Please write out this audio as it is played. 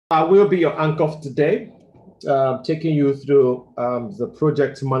I will be your anchor for today, taking you through the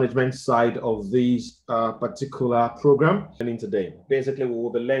project management side of this particular program. Learning today, basically, we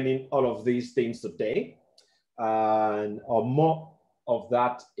will be learning all of these things today, or more of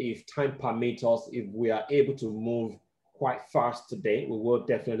that if time permits us. If we are able to move quite fast today, we will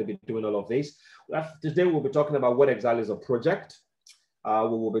definitely be doing all of this. Today, we'll be talking about what exactly is a project. We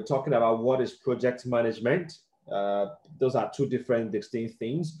will be talking about what is project management. Those are two different distinct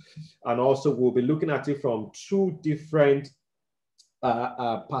things. And also we'll be looking at it from two different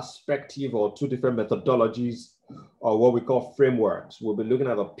perspectives or two different methodologies, or what we call frameworks. We'll be looking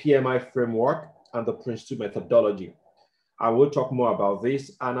at the PMI framework and the Prince2 methodology. I will talk more about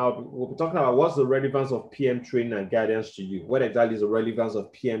this, and we'll be talking about what's the relevance of PM training and guidance to you. What exactly is the relevance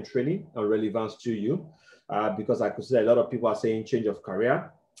of PM training and relevance to you? Because I could say a lot of people are saying change of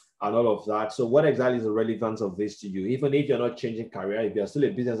career and all of that. So what exactly is the relevance of this to you? Even if you're not changing career, if you're still a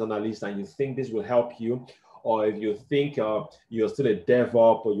business analyst and you think this will help you, or if you think you're still a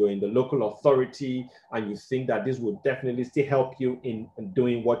DevOps or you're in the local authority and you think that this will definitely still help you in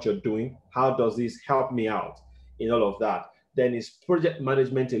doing what you're doing, how does this help me out in all of that? Then is project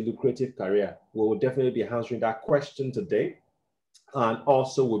management a lucrative career? We will definitely be answering that question today. And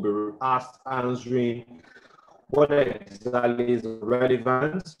also we'll be answering what exactly is the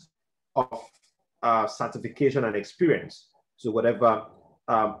relevance of certification and experience. So whatever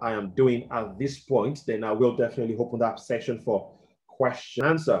I am doing at this point, then I will definitely open that session for question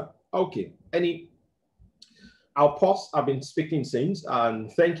and answer. Okay, I'll pause. I've been speaking since, and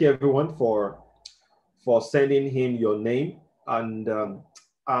thank you everyone for sending him your name and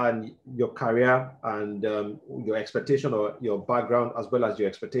your career and your expectation or your background, as well as your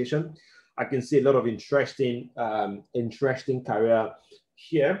expectation. I can see a lot of interesting career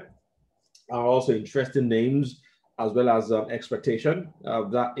here, also interesting names, as well as expectation.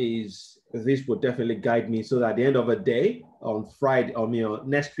 This will definitely guide me, so that at the end of the day, on Friday, or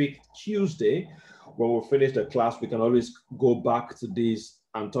next week, Tuesday, when we finish the class, we can always go back to this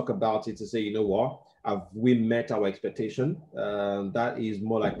and talk about it to say, you know what, have we met our expectation? That is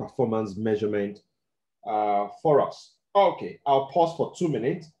more like performance measurement for us. Okay, I'll pause for 2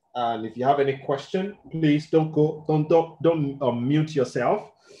 minutes. And if you have any question, please don't mute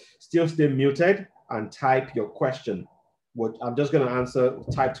yourself. Still stay muted and type your question. I'm just going to answer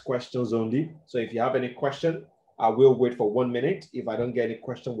typed questions only. So if you have any question, I will wait for 1 minute. If I don't get any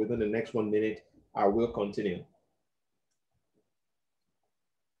question within the next 1 minute, I will continue.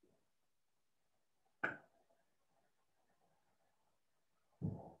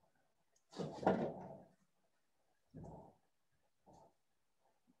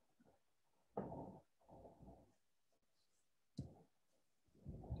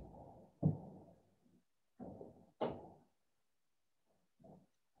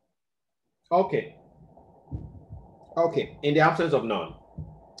 Okay. Okay, in the absence of none,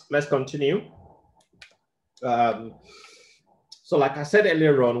 let's continue. So like I said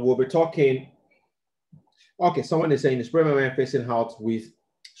earlier on, we'll be talking. Okay, someone is saying is Premier facing out with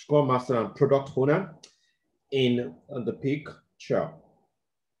Scrum Master and Product Owner in the picture.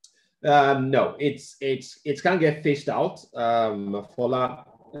 No, it can get phased out. Fola,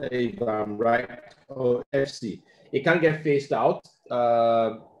 if I'm right, or FC, it can get phased out.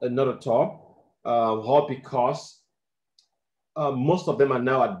 Not at all. How? Because most of them are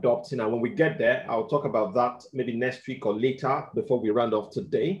now adopting, and when we get there, I'll talk about that maybe next week or later before we round off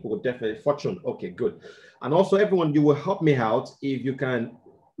today. We'll definitely Fortune. Okay, good. And also, everyone, you will help me out if you can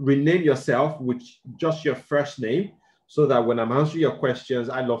rename yourself with just your first name, so that when I'm answering your questions,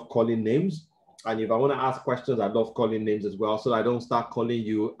 I love calling names. And if I want to ask questions, I love calling names as well, so I don't start calling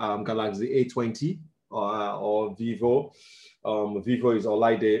you Galaxy A20 or Vivo. Vivo is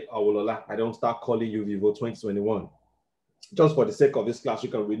Olaide Awolola. I don't start calling you Vivo 2021. Just for the sake of this class, you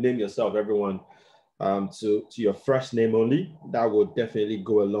can rename yourself, everyone, to your first name only. That will definitely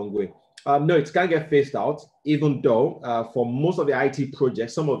go a long way. No, it can get phased out, even though for most of the IT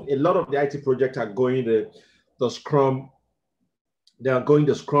projects, a lot of the IT projects are going the Scrum. They are going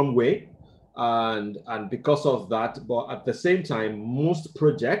the Scrum way, and because of that, but at the same time, most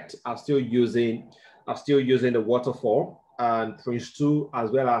projects are still using the waterfall, and Prince2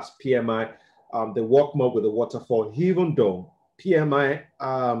 as well as PMI. They work more with the waterfall, even though PMI,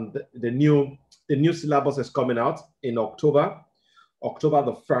 the new syllabus is coming out in October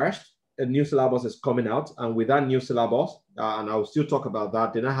the 1st. A new syllabus is coming out, and with that new syllabus, and I'll still talk about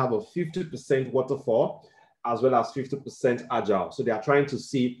that, then I have a 50% waterfall as well as 50% agile. So they are trying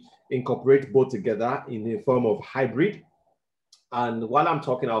to incorporate both together in a form of hybrid. And while I'm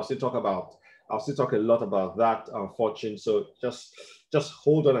talking, I'll still talk a lot about that, Fortune. So just just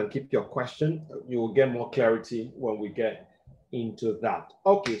hold on and keep your question. You will get more clarity when we get into that.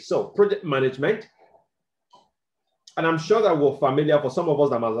 Okay, so project management. And I'm sure that we're familiar for some of us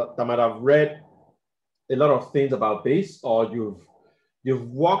that might have read a lot of things about this, or you've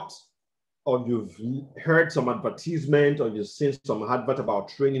worked, or you've heard some advertisement, or you've seen some advert about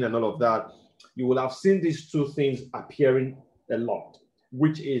training and all of that. You will have seen these two things appearing a lot,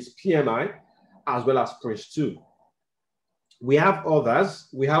 which is PMI as well as Prince2. We have others,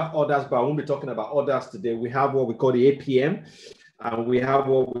 but I won't be talking about others today. We have what we call the APM, and we have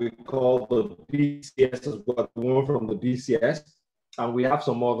what we call the BCS as well, the one from the BCS. And we have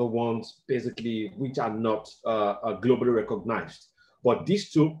some other ones, basically, which are not globally recognized. But these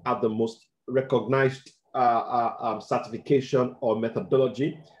two are the most recognized certification or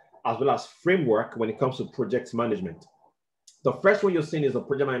methodology, as well as framework when it comes to project management. The first one you're seeing is the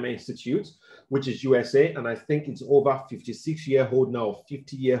Project Management Institute, which is USA, and I think it's over 56-year-old now, or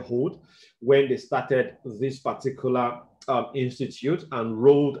 50-year-old, when they started this particular institute and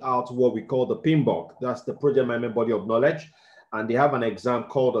rolled out what we call the PMBOK. That's the Project Management Body of Knowledge. And they have an exam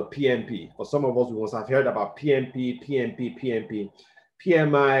called a PMP. For some of us, we must have heard about PMP, PMP.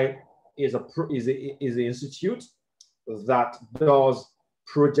 PMI is an institute that does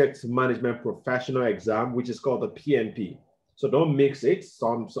project management professional exam, which is called the PMP. So don't mix it.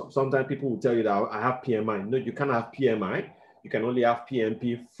 Sometimes people will tell you that I have PMI. No, you can't have PMI. You can only have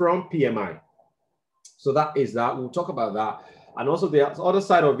PMP from PMI. So that is that. We'll talk about that. And also the other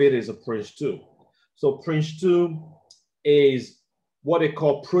side of it is a Prince2. So Prince2 is what they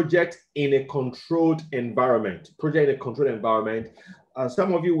call project in a controlled environment. Project in a controlled environment.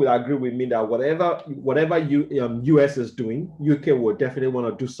 Some of you will agree with me that whatever US is doing, UK will definitely want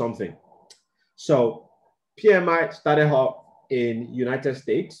to do something. So PMI started off in United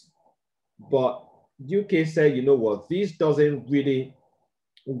States, but UK said, you know what, this doesn't really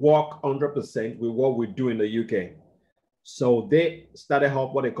work 100% with what we do in the UK. So they started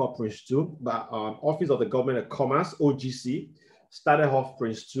off what they call Prince2, but Office of the Government of Commerce, OGC, started off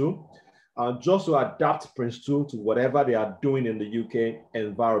Prince2, just to adapt Prince2 to whatever they are doing in the UK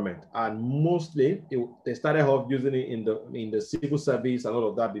environment. And mostly they started off using it in the civil service and all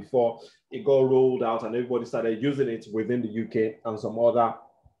of that before it got rolled out and everybody started using it within the UK and some other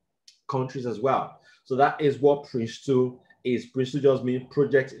countries as well. So that is what Prince2 is. Prince2 just means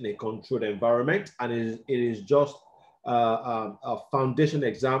project in a controlled environment, and it is just a foundation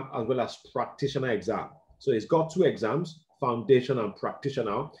exam as well as practitioner exam. So it's got two exams, foundation and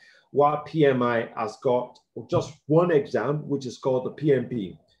practitioner, while PMI has got just one exam, which is called the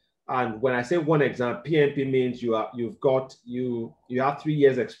PMP. And when I say one exam, PMP means you have 3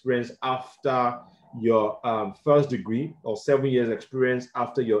 years experience after your first degree, or 7 years experience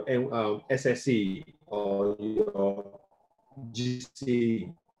after your SSC or your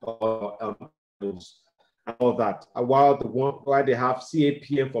GC or all that. While they have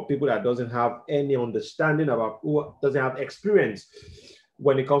CAPM for people that doesn't have any understanding about, who doesn't have experience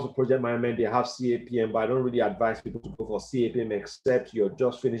when it comes to project management, they have CAPM, but I don't really advise people to go for CAPM except you're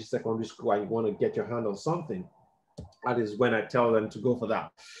just finished secondary school and you want to get your hand on something. That is when I tell them to go for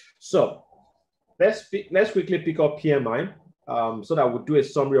that. So let's quickly pick up PMI so that we'll do a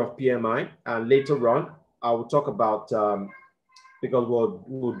summary of PMI, and later on I will talk about because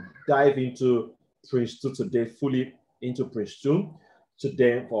we'll dive into Prince2 today, fully into Prince2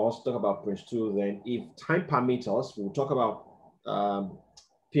 today for us to talk about Prince2. Then if time permits us, we'll talk about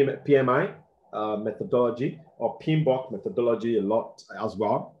PMI methodology or PMBOK methodology a lot as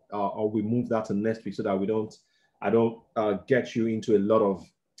well, or we move that to next week so that I don't get you into a lot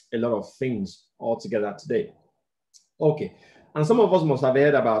of things altogether today. Okay, and some of us we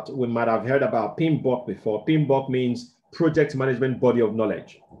might have heard about PMBOK before. PMBOK means Project Management Body of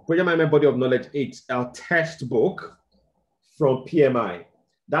Knowledge. Project Management Body of Knowledge, it's a textbook from PMI.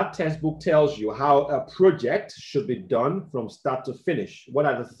 That textbook tells you how a project should be done from start to finish. What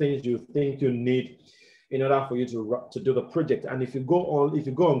are the things you think you need in order for you to do the project? And if you go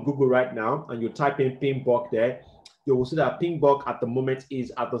on Google right now and you type in PMBOK there, you will see that PMBOK at the moment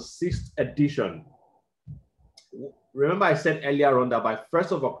is at the 6th edition. Remember I said earlier on that by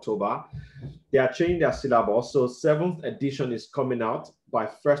 1st of October, they are changing their syllabus. So 7th edition is coming out by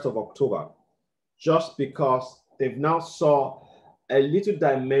 1st of October, just because they've now saw a little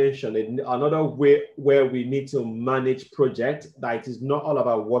dimension, another way where we need to manage project, that it is not all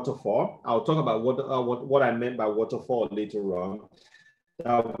about waterfall. I'll talk about what I meant by waterfall later on.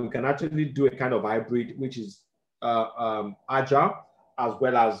 We can actually do a kind of hybrid, which is agile, as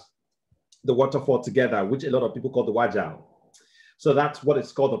well as the waterfall together, which a lot of people call the Wagile. So that's what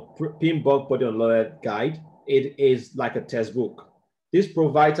it's called, the PMBOK Body of Knowledge Guide. It is like a textbook. This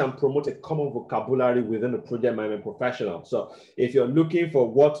provides and promotes a common vocabulary within the project management professional. So if you're looking for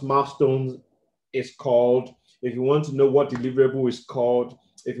what milestones is called, if you want to know what deliverable is called,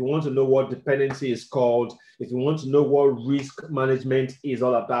 if you want to know what dependency is called, if you want to know what risk management is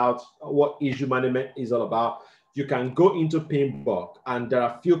all about, what issue management is all about, you can go into PMBOK, and there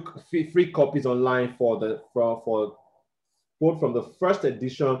are a few free copies online for both from the first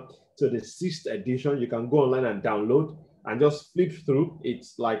edition to the 6th edition. You can go online and download and just flip through.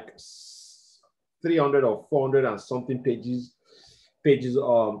 It's like 300 or 400 and something pages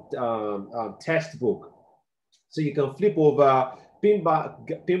of textbook. So you can flip over.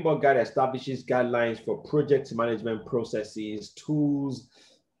 PMBOK Guide establishes guidelines for project management processes, tools,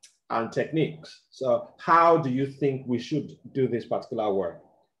 and techniques. So how do you think we should do this particular work?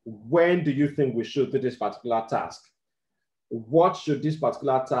 When do you think we should do this particular task? What should this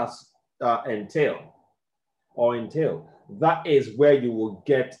particular task entail? That is where you will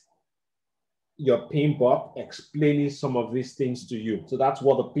get your PMBOK explaining some of these things to you. So that's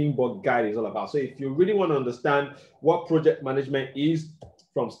what the PMBOK Guide is all about. So if you really want to understand what project management is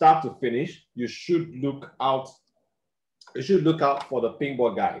from start to finish, you should look out for the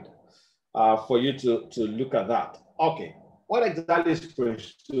PMBOK Guide for you to look at that. Okay, what exactly is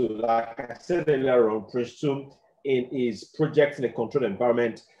Prince2? Like I said earlier on, Prince2 is projects in a controlled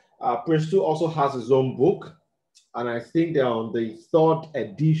environment. Prince2 also has his own book, and I think they're on the 3rd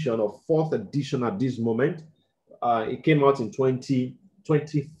edition or 4th edition at this moment. It came out in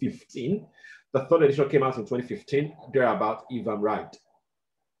 2015. The 3rd edition came out in 2015, thereabout, if I'm right.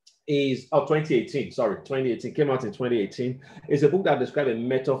 2018, sorry, 2018, came out in 2018. It's a book that describes a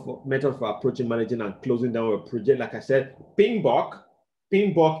method for approaching, managing, and closing down a project. Like I said, PMBOK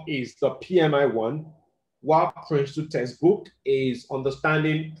is the PMI one, while Prince2 textbook is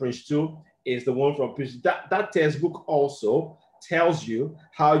Understanding Prince2, is the one from Prince2. That textbook also tells you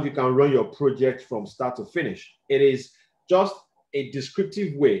how you can run your project from start to finish. It is just a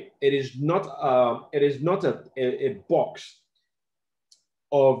descriptive way. It is not a box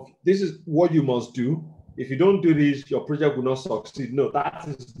of this is what you must do. If you don't do this, your project will not succeed. No, that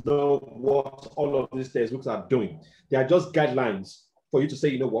is not what all of these textbooks are doing. They are just guidelines for you to say,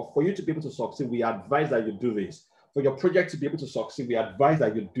 you know what, for you to be able to succeed, we advise that you do this. For your project to be able to succeed, we advise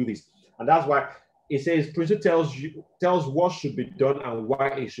that you do this. And that's why it says Prince2 tells what should be done and why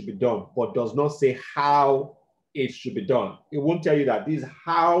it should be done, but does not say how it should be done. It won't tell you that this is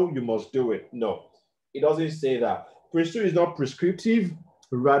how you must do it. No, it doesn't say that. Prince2 is not prescriptive,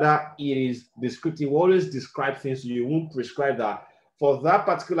 rather it is descriptive. It always describe things to you. It won't prescribe that. For that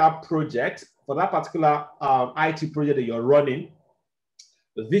particular project, for that particular IT project that you're running,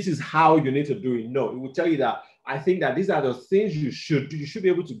 this is how you need to do it. No, it will tell you that I think that these are the things you should do. You should be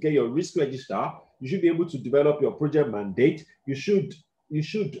able to get your risk register. You should be able to develop your project mandate. You should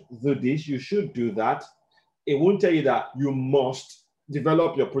do this. You should do that. It won't tell you that you must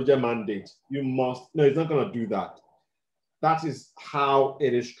develop your project mandate. You must. No, it's not going to do that. That is how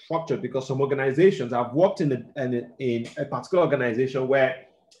it is structured, because some organizations, I've worked in a particular organization where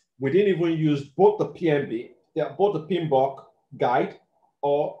we didn't even use both the PMBOK guide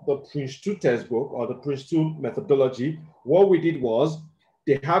or the Prince2 textbook or the Prince2 methodology. What we did was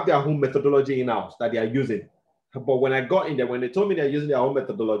they have their own methodology in-house that they are using. But when I got in there, when they told me they're using their own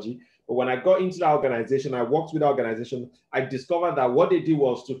methodology, but when I got into that organization, I worked with that organization, I discovered that what they did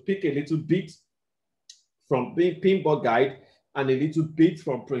was to pick a little bit from PMBOK guide and a little bit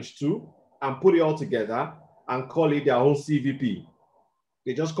from Prince2 and put it all together and call it their own CVP.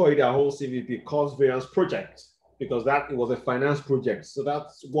 They just call it their whole CVP, cost variance project, because it was a finance project. So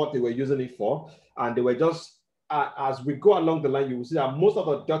that's what they were using it for. And they were just, as we go along the line, you will see that most of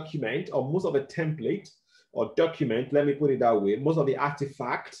the document or most of the template or document, let me put it that way, most of the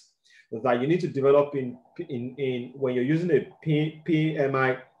artifacts that you need to develop in when you're using a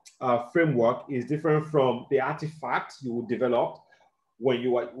PMI framework is different from the artifacts you will develop when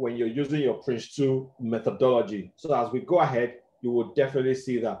you're using your Prince2 methodology. So as we go ahead, you will definitely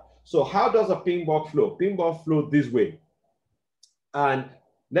see that. So how does a PMBOK flow? PMBOK flow this way. And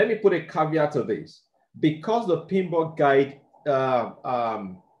let me put a caveat to this. Because the PMBOK guide,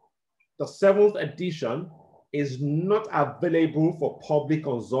 the 7th edition is not available for public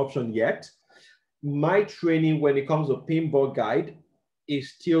consumption yet, my training when it comes to PMBOK guide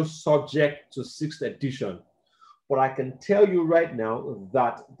is still subject to 6th edition. But I can tell you right now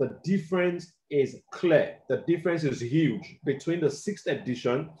that the difference is clear. The difference is huge between the 6th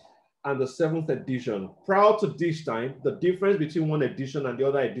edition and the 7th edition. Prior to this time, the difference between one edition and the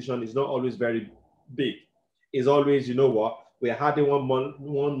other edition is not always very big. It's always, you know what, we're adding one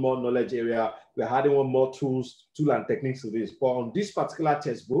more knowledge area, we're adding one more tool and techniques to this. But on this particular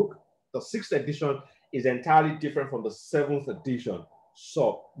textbook, the 6th edition is entirely different from the 7th edition.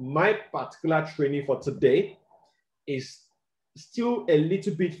 So my particular training for today is still a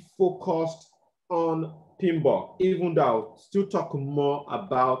little bit focused on PMBOK, even though I'll still talk more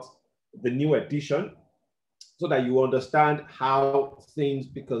about the new edition so that you understand how things,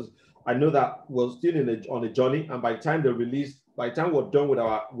 because I know that we're still on a journey, and by the time they release, by the time we're done with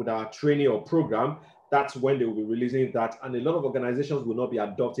our training or program, that's when they will be releasing that. And a lot of organizations will not be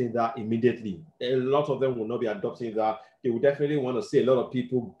adopting that immediately. A lot of them will not be adopting that. They will definitely want to see a lot of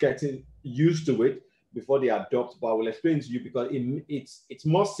people getting used to it before they adopt, but I will explain to you because it's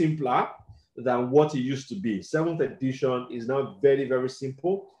more simpler than what it used to be. 7th edition is now very, very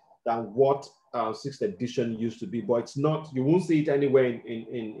simple than what 6th edition used to be, but it's not, you won't see it anywhere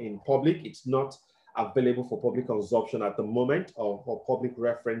in public. It's not available for public consumption at the moment, or for public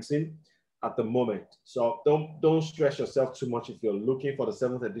referencing at the moment. So don't stress yourself too much if you're looking for the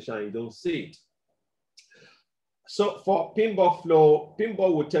 7th edition and you don't see it. So for PMBOK Flow,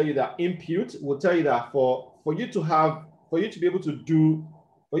 PMBOK will tell you that impute will tell you that for you to be able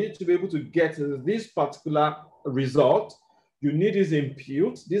to get this particular result, you need this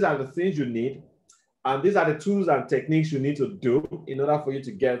impute. These are the things you need, and these are the tools and techniques you need to do in order for you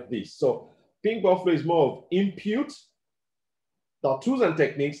to get this. So PMBOK Flow is more of impute, the tools and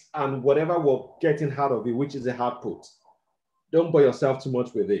techniques, and whatever we're getting out of it, which is the output. Don't bore yourself too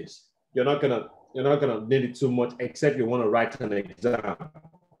much with this. You're not gonna need it too much, except you want to write an exam.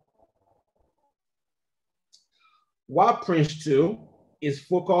 While Prince 2 is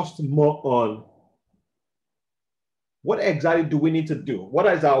focused more on what exactly do we need to do? What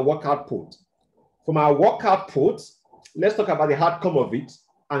is our work output? From our work output, let's talk about the outcome of it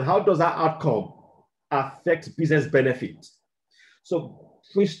and how does that outcome affect business benefit. So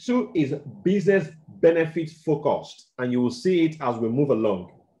Prince 2 is business benefit focused, and you will see it as we move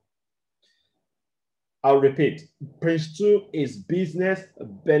along. I'll repeat, Prince 2 is business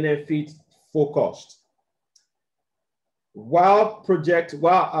benefit focused. While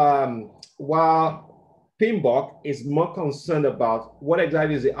PMBOK is more concerned about what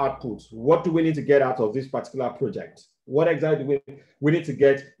exactly is the output. What do we need to get out of this particular project? What exactly do we need to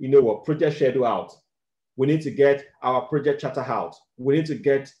get, project schedule out. We need to get our project charter out. We need to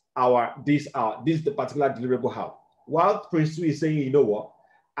get this is the particular deliverable out. While Prince 2 is saying, you know what?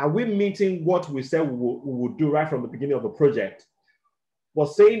 Are we meeting what we said we would do right from the beginning of the project? We're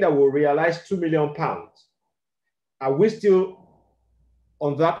saying that we'll realize £2 million. Are we still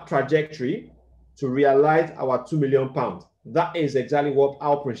on that trajectory to realize our £2 million? That is exactly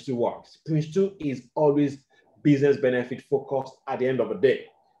how Prince 2 works. Prince 2 is always business benefit focused at the end of the day.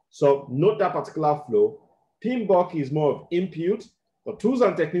 So note that particular flow. PMBOK is more of input, the tools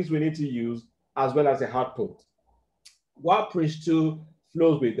and techniques we need to use, as well as the output. While Prince 2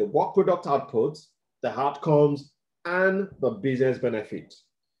 flows with the work product output, the outcomes, and the business benefit.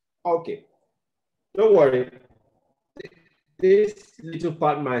 Okay, don't worry. This little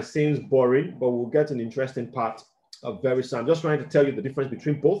part might seem boring, but we'll get an interesting part very soon. I'm just trying to tell you the difference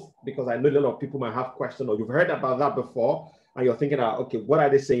between both, because I know a lot of people might have questions, or you've heard about that before, and you're thinking, okay, what are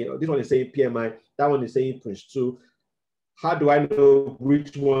they saying? This one is saying PMI, that one is saying Prince 2. How do I know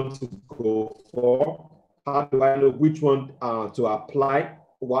which one to go for? How do I know which one to apply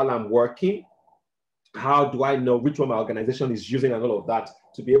while I'm working? How do I know which one my organization is using and all of that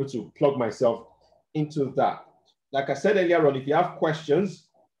to be able to plug myself into that? Like I said earlier on, if you have questions,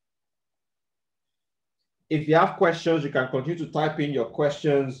 you can continue to type in your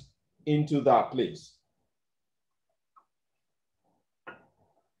questions into that, please.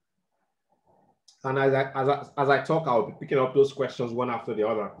 And as I talk, I'll be picking up those questions one after the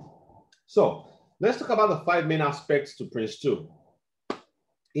other. So let's talk about the 5 main aspects to Prince 2.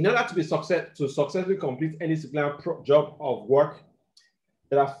 In order to successfully complete any particular job of work,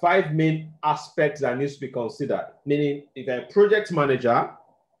 there are 5 main aspects that needs to be considered. Meaning, if you're a project manager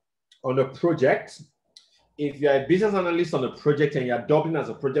on a project, if you're a business analyst on a project and you're dubbing as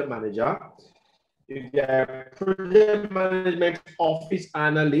a project manager, if you're a project management office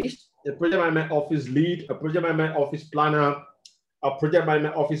analyst, a project management office lead, a project management office planner, a project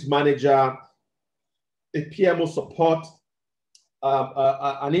management office manager, a PMO support,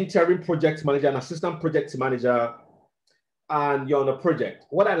 an interim project manager, an assistant project manager, and you're on a project.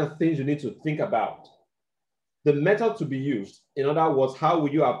 What are the things you need to think about? The method to be used. In other words, how will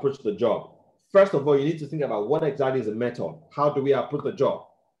you approach the job? First of all, you need to think about what exactly is the method. How do we approach the job?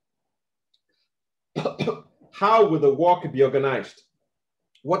 How will the work be organized?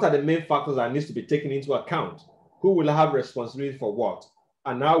 What are the main factors that needs to be taken into account? Who will have responsibility for what?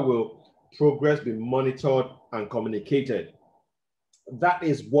 And how will progress be monitored and communicated? That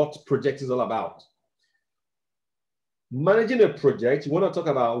is what project is all about. Managing a project, you want to talk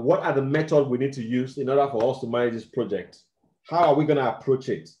about what are the methods we need to use in order for us to manage this project. How are we going to approach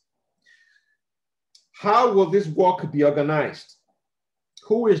it? How will this work be organized?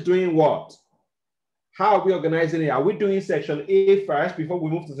 Who is doing what? How are we organizing it? Are we doing section A first before we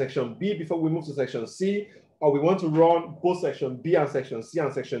move to section B, before we move to section C? Or we want to run both section B and section C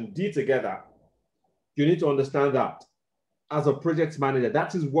and section D together? You need to understand that as a project manager.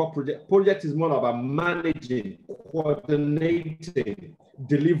 That is what project is more about: managing, coordinating,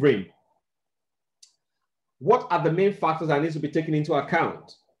 delivering. What are the main factors that need to be taken into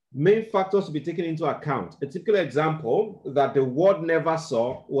account? Main factors to be taken into account. A typical example that the world never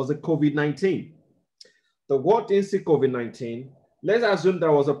saw was the COVID-19. The world didn't see COVID-19. Let's assume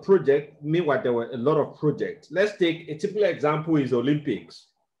there was a project. Meanwhile, there were a lot of projects. Let's take a typical example is Olympics.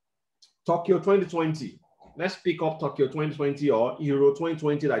 Tokyo 2020. Let's pick up Tokyo 2020 or Euro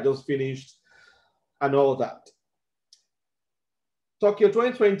 2020 that just finished and all that. Tokyo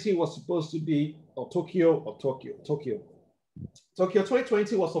 2020 was supposed to be, Tokyo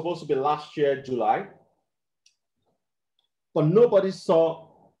 2020 was supposed to be last year, July, but nobody saw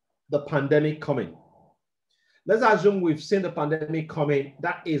the pandemic coming. Let's assume we've seen the pandemic coming.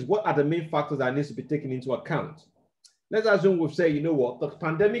 That is, what are the main factors that needs to be taken into account? Let's assume we've said, you know what, the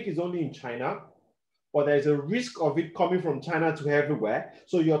pandemic is only in China, but there's a risk of it coming from China to everywhere.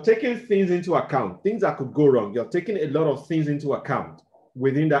 So you're taking things into account, things that could go wrong. You're taking a lot of things into account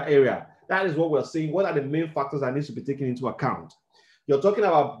within that area. That is what we're saying. What are the main factors that needs to be taken into account? You're talking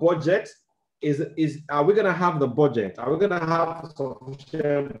about budget. Are we going to have the budget? Are we going to have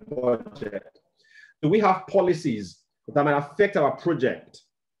sufficient budget? Do we have policies that might affect our project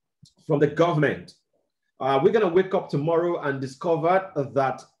from the government? We're going to wake up tomorrow and discover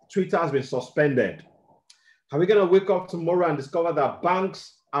that Twitter has been suspended. Are we going to wake up tomorrow and discover that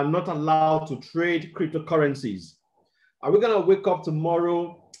banks are not allowed to trade cryptocurrencies? Are we going to wake up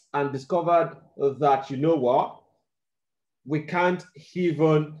tomorrow and discover that, you know what, we can't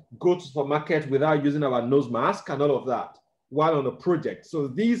even go to the supermarket without using our nose mask and all of that while on the project? So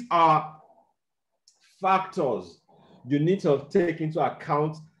these are factors you need to take into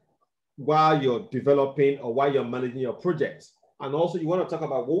account while you're developing or while you're managing your projects. And also you want to talk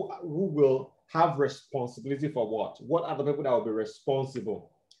about who will have responsibility for what? What are the people that will be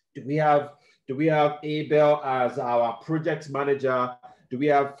responsible? Do we have Abel as our project manager? Do we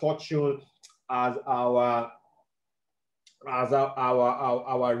have Fortune as our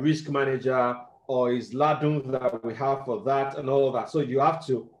risk manager? Or is Ladun that we have for that and all of that? So you have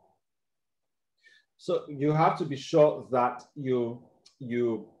to be sure that you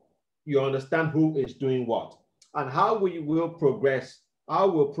understand who is doing what and how we will progress. How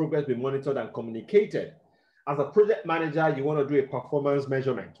will progress be monitored and communicated? As a project manager, you want to do a performance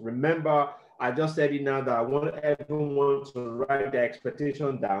measurement. Remember, I just said it now that I want everyone to write their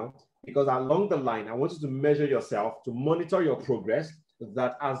expectation down, because along the line, I want you to measure yourself, to monitor your progress,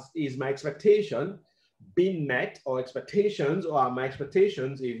 that as is my expectation being met, or expectations, or my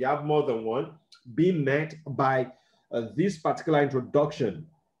expectations, if you have more than one, being met by this particular introduction.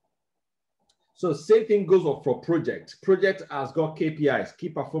 So same thing goes for project. Project has got KPIs, key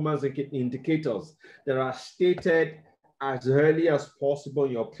performance indicators, that are stated as early as possible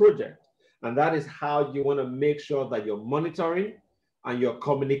in your project. And that is how you want to make sure that you're monitoring and you're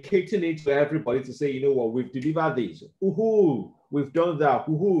communicating it to everybody to say, you know what, we've delivered this. Woohoo, we've done that.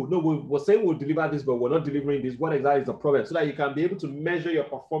 Woohoo, no, we're saying we'll deliver this, but we're not delivering this. What exactly is the problem? So that you can be able to measure your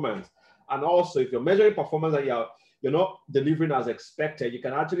performance. And also, if you're measuring performance and you're not delivering as expected, you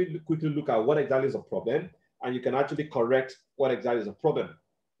can actually quickly look at what exactly is a problem, and you can actually correct what exactly is a problem.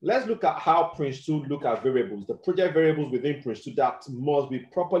 Let's look at how Prince2 look at variables, the project variables within Prince2 that must be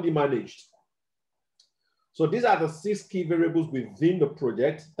properly managed. So these are the 6 key variables within the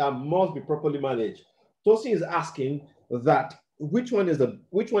project that must be properly managed. Tosin is asking that which one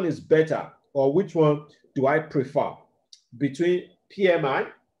is better, or which one do I prefer between PMI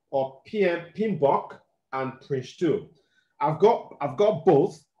or PMBOK and Prince2? I've got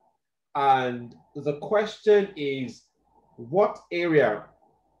both, and the question is, what area?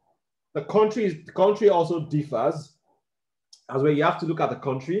 The country also differs, as well. You have to look at the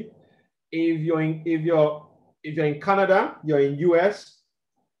country. If you're in Canada, you're in US,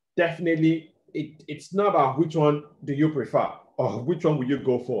 definitely it's not about which one do you prefer or which one will you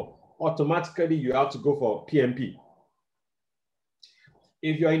go for. Automatically, you have to go for PMP.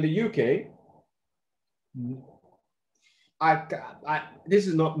 If you're in the UK, this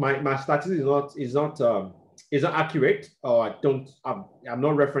is not my statistics is not is not accurate, or I'm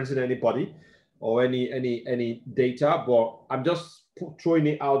not referencing anybody or any data, but I'm just throwing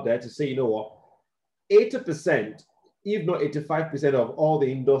it out there to say, you know what, 80%, if not 85% of all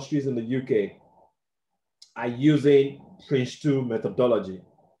the industries in the UK are using Prince2 methodology.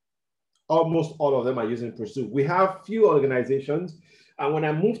 Almost all of them are using Prince2. We have few organizations, and when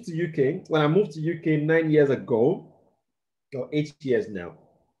I moved to UK 9 years ago, or 8 years now,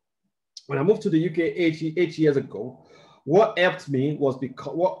 when I moved to the UK 8 years ago, what helped me was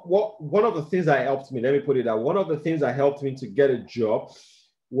because one of the things that helped me, let me put it out, one of the things that helped me to get a job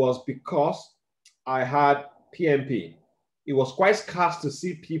was because I had PMP. It was quite scarce to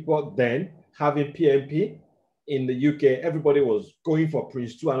see people then having PMP in the UK. Everybody was going for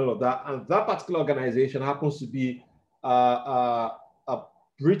Prince2 and all of that. And that particular organization happens to be a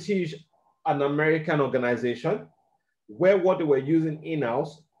British and American organization, where what they were using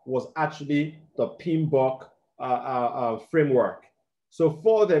in-house was actually the PMBOK framework. So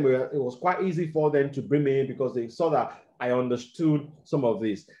for them, it was quite easy for them to bring me in because they saw that I understood some of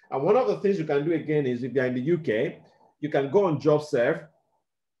this. And one of the things you can do again is, if you're in the UK, you can go on JobServe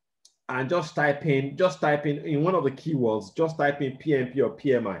and just type in one of the keywords, just type in PMP or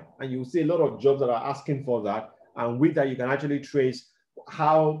PMI, and you'll see a lot of jobs that are asking for that. And with that, you can actually trace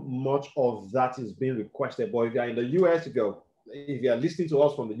how much of that is being requested. But if you're in the US, if you're listening to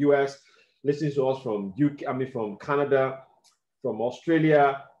us from the US, listening to us from UK, from Canada, from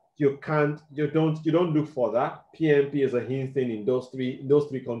Australia, you don't look for that. PMP is a hidden thing in those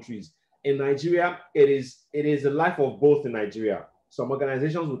three countries. In Nigeria, it is the life of both in Nigeria. Some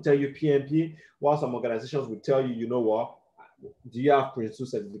organizations will tell you PMP, while some organizations will tell you, you know what, do you have Prince2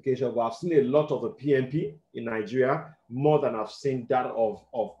 certification? But I've seen a lot of the PMP in Nigeria, more than I've seen that of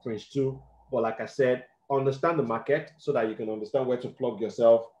Prince2. But like I said, understand the market so that you can understand where to plug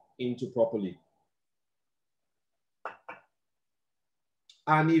yourself into properly.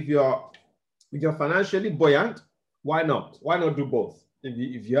 And if you're financially buoyant, why not? Why not do both?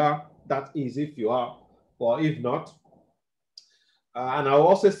 If you are, that easy if you are, or if not. And I'll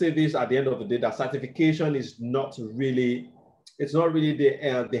also say this at the end of the day, that certification is not really the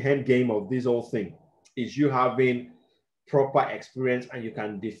end game of this whole thing. It's you having proper experience and you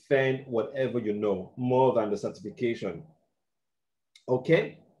can defend whatever you know more than the certification.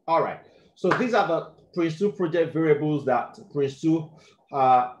 Okay, all right. So these are the Prince2 project variables that Prince2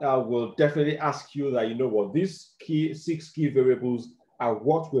 will definitely ask you that, you know what, these 6 key variables are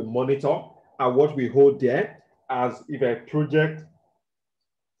what we monitor, are what we hold there as if a project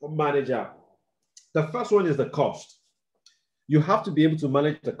manager. The first one is the cost. You have to be able to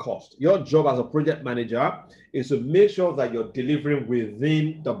manage the cost. Your job as a project manager is to make sure that you're delivering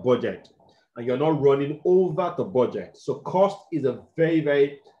within the budget and you're not running over the budget. So cost is a very,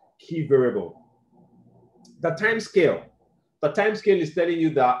 very key variable. The time scale. The time scale is telling you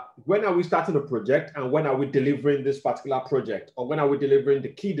that when are we starting a project and when are we delivering this particular project, or when are we delivering the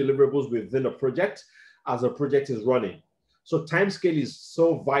key deliverables within the project as the project is running. So time scale is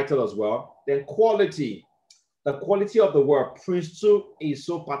so vital as well. Then quality, the quality of the work. Prince2 is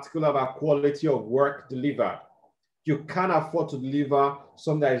so particular about quality of work delivered. You can't afford to deliver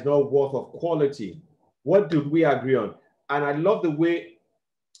something that is not worth of quality. What did we agree on? And I love the way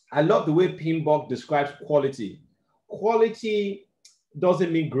PMBOK describes quality. Quality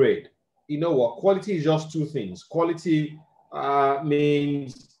doesn't mean grade. You know what? Quality is just 2 things. Quality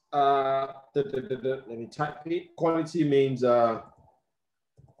means, let me type it. Quality means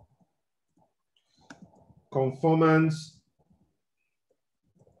conformance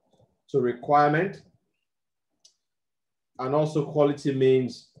to requirement. And also quality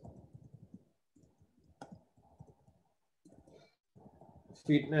means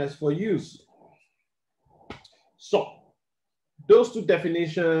fitness for use. So those 2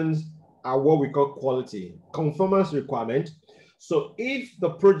 definitions are what we call quality. Conformance requirement. So if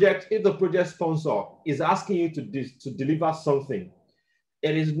the project sponsor is asking you to deliver something,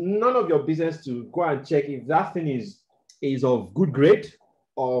 it is none of your business to go and check if that thing is of good grade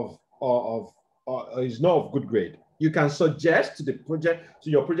or is not of good grade. You can suggest to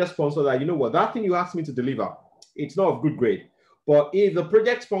your project sponsor that, you know what, that thing you asked me to deliver, it's not of good grade. But if the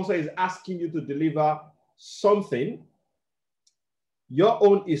project sponsor is asking you to deliver something, your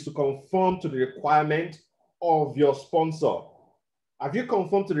own is to conform to the requirement of your sponsor. Have you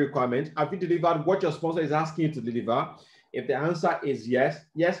conformed to the requirement? Have you delivered what your sponsor is asking you to deliver? If the answer is yes,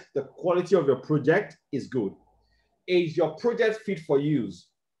 the quality of your project is good. Is your project fit for use?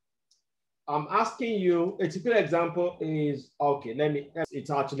 I'm asking you, a typical example is, okay,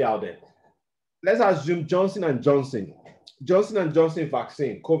 it's actually out there. Let's assume Johnson & Johnson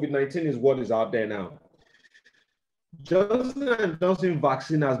vaccine. COVID-19 is what is out there now. Johnson and Johnson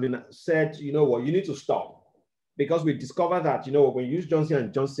vaccine has been said, you know what, you need to stop, because we discovered that, you know, when you use Johnson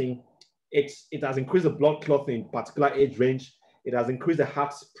and Johnson, it has increased the blood clot in particular age range. It has increased the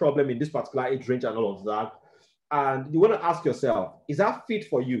heart problem in this particular age range and all of that. And you want to ask yourself, is that fit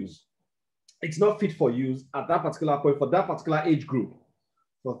for use? It's not fit for use at that particular point for that particular age group.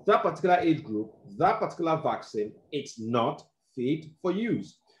 For that particular age group, that particular vaccine, it's not fit for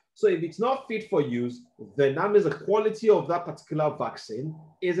use. So if it's not fit for use, then that means the quality of that particular vaccine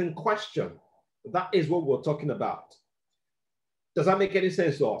is in question. That is what we're talking about. Does that make any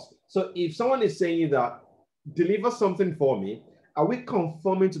sense to us? So if someone is saying that, deliver something for me, are we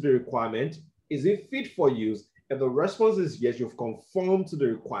conforming to the requirement? Is it fit for use? If the response is yes, you've conformed to the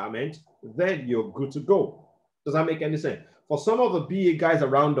requirement, then you're good to go. Does that make any sense? For some of the BA guys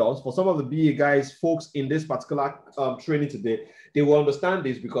around us, for some of the BA guys, folks in this particular training today, they will understand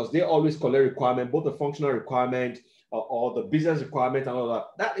this because they always collect requirement, both the functional requirement or the business requirement and all that.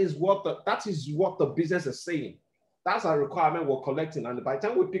 That is what the business is saying. That's our requirement we're collecting. And by the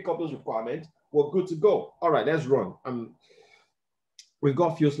time we pick up those requirements, we're good to go. All right, let's run. We've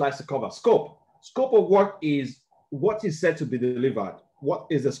got a few slides to cover. Scope. Scope of work is what is said to be delivered. What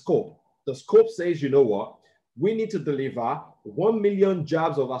is the scope? The scope says, you know what? We need to deliver 1 million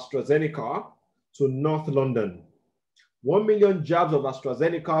jabs of AstraZeneca to North London. 1 million jabs of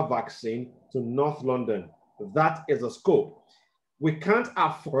AstraZeneca vaccine to North London. That is a scope. We can't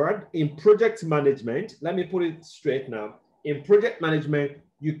afford in project management, let me put it straight now. In project management,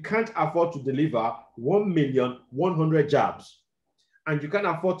 you can't afford to deliver 1,100,000 jabs. And you can't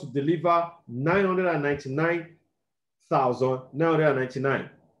afford to deliver 999,999.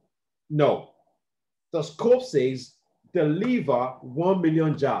 No. The scope says deliver 1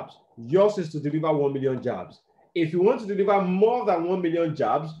 million jabs. Yours is to deliver 1 million jabs. If you want to deliver more than 1 million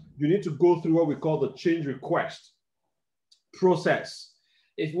jabs, you need to go through what we call the change request process.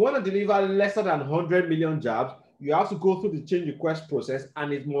 If you want to deliver lesser than 100 million jabs, you have to go through the change request process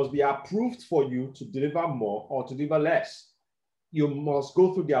and it must be approved for you to deliver more or to deliver less. You must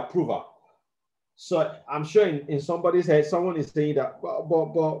go through the approval. So I'm sure in somebody's head, someone is saying that,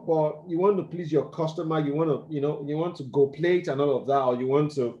 but you want to please your customer, you want to go plate and all of that, or you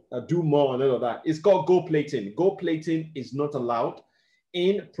want to do more and all of that. It's called go plating. Go plating is not allowed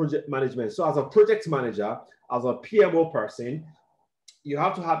in project management. So as a project manager, as a PMO person, you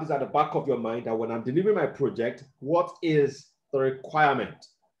have to have this at the back of your mind that when I'm delivering my project, what is the requirement?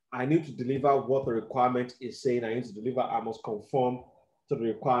 I need to deliver what the requirement is saying. I need to deliver, I must conform to the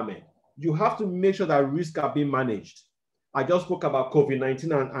requirement. You have to make sure that risks are being managed. I just spoke about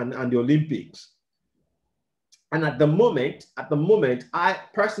COVID-19 and the Olympics. And at the moment, I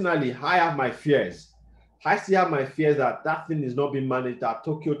personally, I have my fears. I still have my fears that that thing is not being managed, that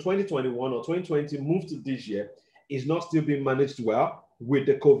Tokyo 2021 or 2020 moved to this year is not still being managed well with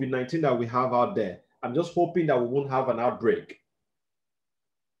the COVID-19 that we have out there. I'm just hoping that we won't have an outbreak.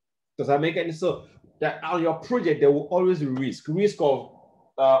 Does that make any sense? So that on your project, there will always be risk of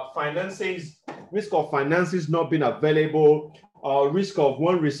finances not being available, risk of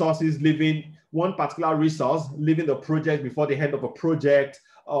one particular resource leaving the project before the end of a project,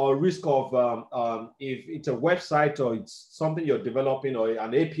 or risk of if it's a website or it's something you're developing or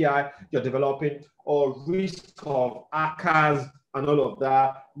an API you're developing, or risk of hackers and all of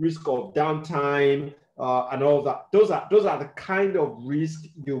that, risk of downtime and all that. Those are the kind of risk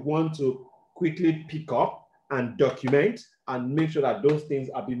you want to quickly pick up and document and make sure that those things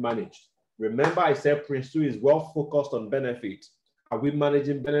are being managed. Remember, I said Prince2 is well focused on benefit. Are we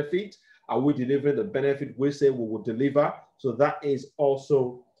managing benefit? Are we delivering the benefit we say we will deliver? So that is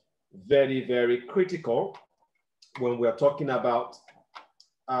also very, very critical when we're talking about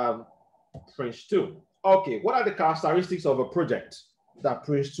Prince2. Okay, what are the characteristics of a project that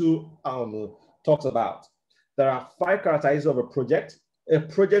Prince2 talks about? There are 5 characteristics of a project. A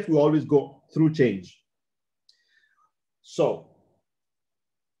project will always go through change. So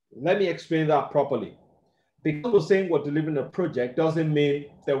let me explain that properly. Because we're saying we're delivering a project doesn't mean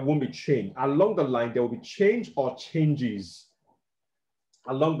there won't be change. Along the line, there will be change or changes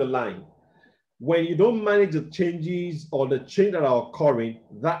along the line. When you don't manage the changes or the change that are occurring,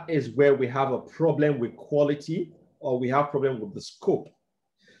 that is where we have a problem with quality or we have problem with the scope.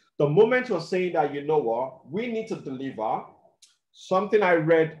 The moment you're saying that, you know what, we need to deliver something I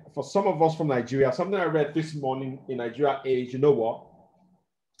read for some of us from Nigeria, something I read this morning in Nigeria is, you know what,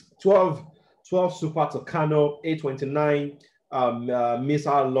 12 Super Tucano A-29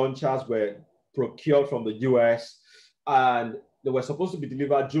 missile launchers were procured from the US, and they were supposed to be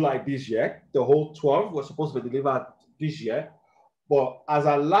delivered July this year. The whole 12 were supposed to be delivered this year. But as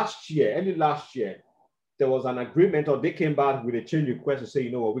of last year, early last year, there was an agreement, or they came back with a change request to say,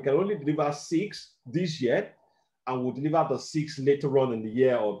 you know what, we can only deliver 6 this year, and we'll deliver the 6 later on in the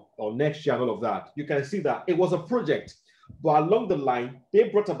year or next year and all of that. You can see that it was a project, but along the line, they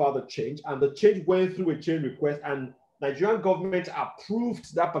brought about the change, and the change went through a change request, and Nigerian government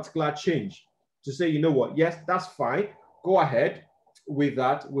approved that particular change to say, you know what, yes, that's fine. Go ahead with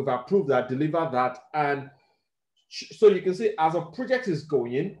that. We've approved that, deliver that. And so you can see as a project is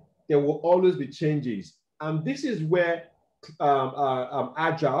going in, there will always be changes. And this is where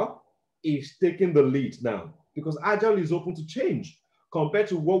Agile is taking the lead now, because Agile is open to change compared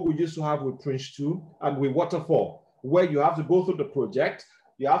to what we used to have with Prince2 and with Waterfall, where you have to go through the project,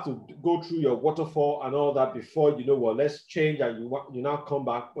 you have to go through your waterfall and all that before, you know what, let's change, and you now come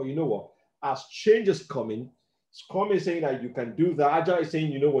back. But you know what, as change is coming, Scrum is saying that you can do that. Agile is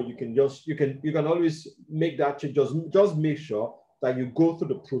saying, you know what, you can always make that change. Just make sure that you go through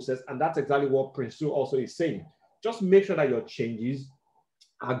the process. And that's exactly what Prince2 also is saying. Just make sure that your changes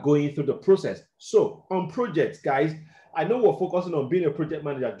are going through the process. So on projects, guys, I know we're focusing on being a project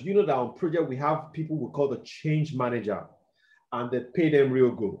manager. Do you know that on project, we have people we call the change manager, and they pay them real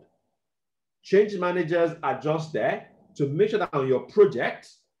good. Change managers are just there to make sure that on your project,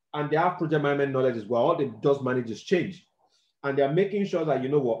 and they have project management knowledge as well, all they just manage is change. And they're making sure that, you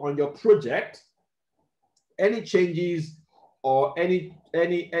know what, on your project, any changes or if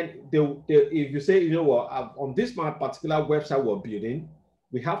you say, you know what, on this particular website we're building,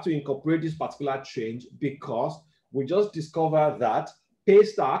 we have to incorporate this particular change because we just discovered that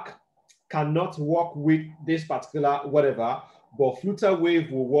Paystack cannot work with this particular whatever, but FlutterWave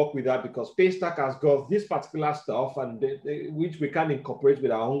will work with that because Paystack has got this particular stuff and which we can incorporate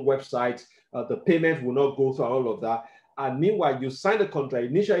with our own website. The payment will not go through all of that. And meanwhile, you sign the contract.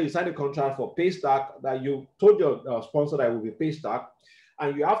 Initially, you signed a contract for Paystack that you told your sponsor that it will be Paystack.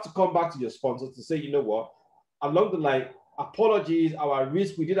 And you have to come back to your sponsor to say, you know what, along the line, apologies,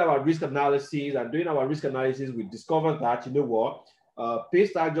 we did our risk analysis, and during our risk analysis, we discovered that, you know what,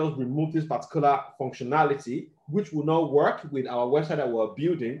 Paystack just removed this particular functionality, which will not work with our website that we're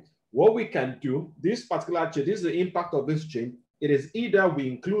building. What we can do, this particular change, this is the impact of this change. It is either we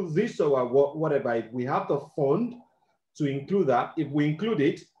include this or whatever. If we have the fund to include that, if we include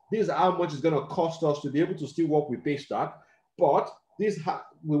it, this is how much it's going to cost us to be able to still work with Paystack. But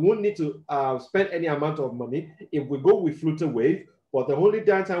we won't need to spend any amount of money if we go with FlutterWave. But the only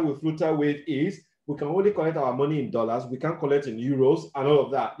downtime with FlutterWave is we can only collect our money in dollars. We can't collect in euros and all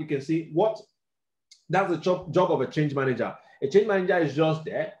of that. You can see that's the job of a change manager. A change manager is just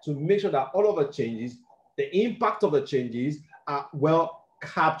there to make sure that all of the changes, the impact of the changes are well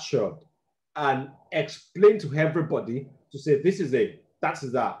captured and explained to everybody to say, this is it, that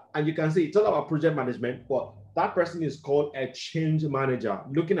is that. And you can see it's all about project management, but that person is called a change manager,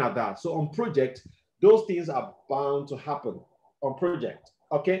 looking at that. So on project, those things are bound to happen on project,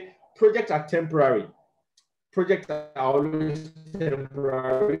 okay? Projects are temporary. Projects are always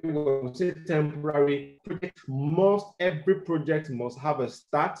temporary. When we say temporary, every project must have a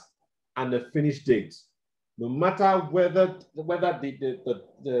start and a finish date. No matter whether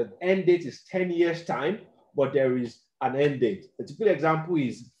the end date is 10 years time, but there is an end date. A typical example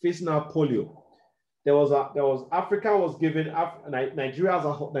is facing out polio. There was Africa was given Nigeria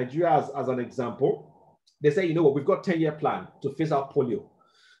as an example. They say, you know what, we've got 10-year plan to face out polio.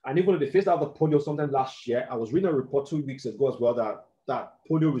 And even though they faced out the polio sometime last year, I was reading a report 2 weeks ago as well that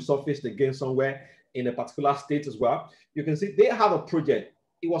polio resurfaced again somewhere in a particular state as well. You can see they have a project.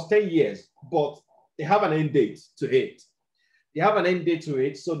 It was 10 years, but they have an end date to it. They have an end date to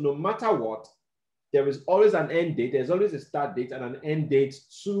it. So no matter what, there is always an end date. There's always a start date and an end date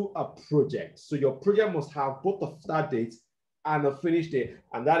to a project. So your project must have both a start date and a finish date.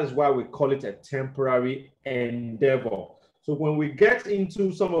 And that is why we call it a temporary endeavor. So when we get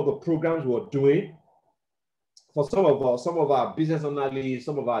into some of the programs we're doing, for some of our business analysts,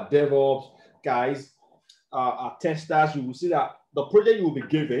 some of our DevOps guys, our testers, you will see that the project you will be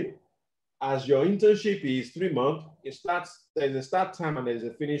given as your internship is 3 months. There's a start time and there's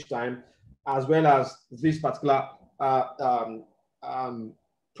a finish time, as well as this particular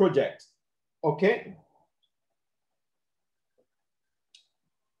project. Okay.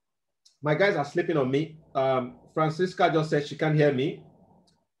 My guys are sleeping on me. Francisca just said she can't hear me.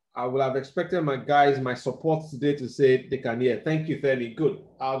 I will have expected my guys, my support today to say they can hear. Thank you, Femi. Good.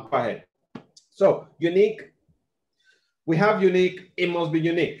 I'll go ahead. So unique. We have unique. It must be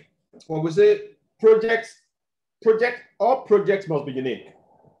unique. When we say all projects must be unique.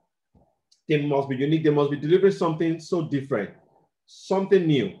 They must be unique. They must be delivering something so different, something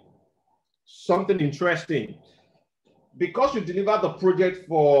new, something interesting. Because you deliver the project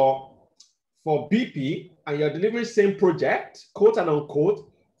for for BP and you're delivering same project, quote and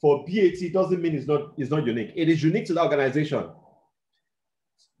unquote, for BAT doesn't mean it's not unique. It is unique to the organization.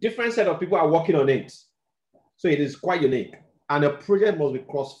 Different set of people are working on it. So it is quite unique. And a project must be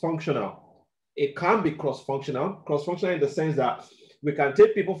cross-functional. It can be cross-functional. Cross-functional in the sense that we can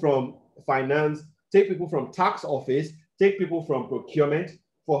take people from finance, take people from tax office, take people from procurement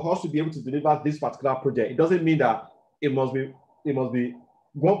for us to be able to deliver this particular project. It doesn't mean that it must be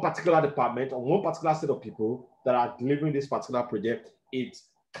one particular department or one particular set of people that are delivering this particular project. It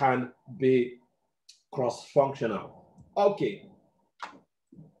can be cross-functional. Okay.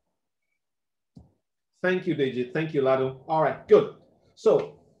 Thank you, Deji. Thank you, Lado. All right, good.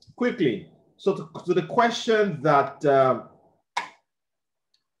 So quickly, so to the question that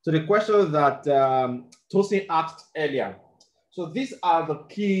Tosin asked earlier. So these are the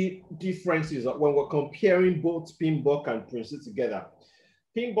key differences when we're comparing both PMBOK and PRINCE2 together.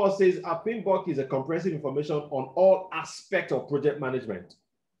 PMBOK says a PMBOK is a comprehensive information on all aspects of project management.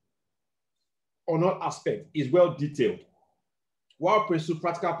 On all aspects is well detailed. While PRINCE2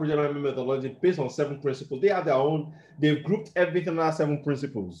 practical project management methodology based on 7 principles, they have their own, they've grouped everything under 7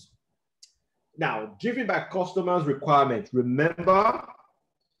 principles. Now, driven by customers' requirements, remember,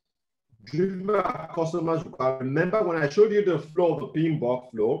 remember when I showed you the flow of the PMBOK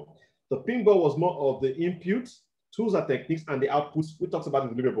flow, the PMBOK was more of the inputs, tools and techniques, and the outputs. We talked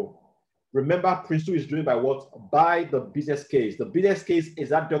about the deliverable. Remember, PRINCE2 is driven by what? By the business case. The business case is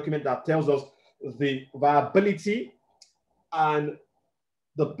that document that tells us the viability and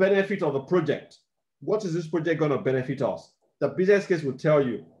the benefit of the project. What is this project going to benefit us? The business case will tell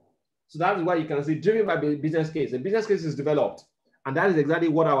you. So that is why you can see driven by the business case. The business case is developed, and that is exactly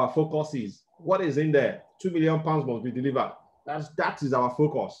what our focus is. What is in there? £2 million must be delivered. That is our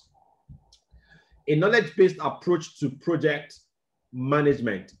focus. A knowledge-based approach to project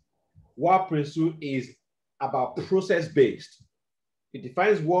management. While PRINCE2 is about process-based. It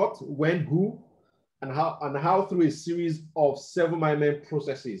defines what, when, who, and how through a series of 7 management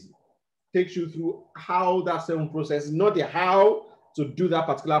processes. Takes you through how that 7 processes, not the how to do that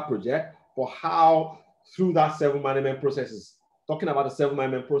particular project, but how through that 7 management processes. Talking about the 7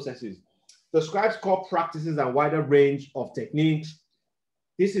 management processes. Describes core practices and wider range of techniques.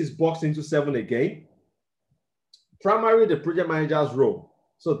 This is boxed into 7 again. Primarily the project manager's role.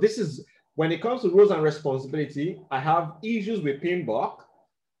 So this is, when it comes to roles and responsibility, I have issues with PMBOK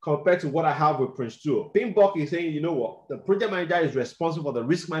compared to what I have with PRINCE2. PMBOK is saying, you know what, the project manager is responsible for the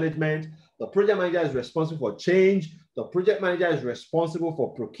risk management, the project manager is responsible for change, the project manager is responsible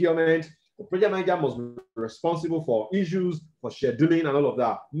for procurement, the project manager must be responsible for issues, for scheduling and all of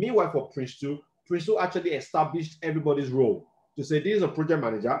that. Meanwhile, for PRINCE2, PRINCE2 actually established everybody's role to say, this is a project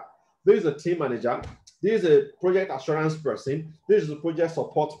manager, this is a team manager, this is a project assurance person, this is a project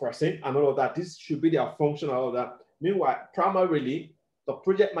support person, and all of that. This should be their function and all of that. Meanwhile, primarily, the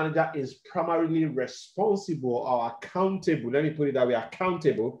project manager is primarily responsible or accountable, let me put it that way,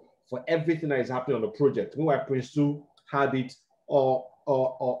 accountable for everything that is happening on the project. Meanwhile, PRINCE2 had it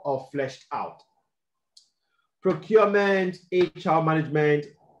all fleshed out. Procurement, HR management,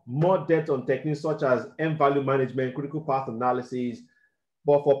 more depth on techniques such as M-value management, critical path analysis.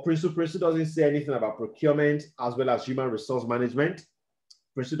 But for PRINCE2 doesn't say anything about procurement as well as human resource management.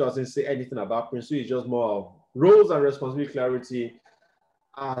 PRINCE2 doesn't say anything about PRINCE2 is just more of roles and responsibility clarity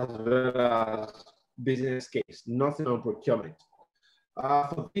as well as business case, nothing on procurement.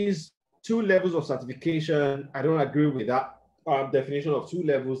 For these 2 levels of certification, I don't agree with that definition of 2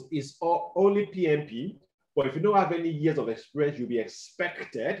 levels. Is only PMP, but if you don't have any years of experience, you'll be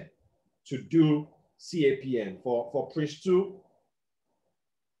expected to do CAPM. For PRINCE2,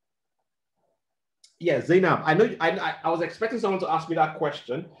 yeah, Zainab, I know I was expecting someone to ask me that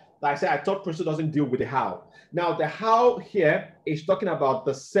question. Like I said, I thought PRINCE2 doesn't deal with the how. Now, the how here is talking about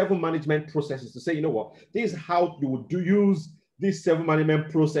the 7 management processes to say, you know what, this is how you would use these 7 management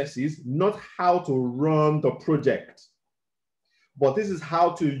processes, not how to run the project. But this is how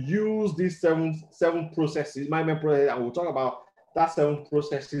to use these seven processes, management processes, and we'll talk about that 7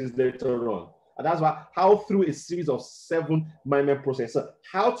 processes later on. And that's why how through a series of 7 management processes, so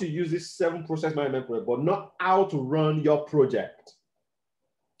how to use this 7 process management process, but not how to run your project.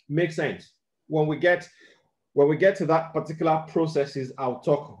 Makes sense. When we get to that particular processes, I'll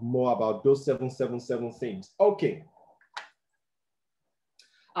talk more about those 7 things. Okay.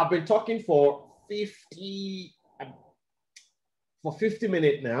 I've been talking for 50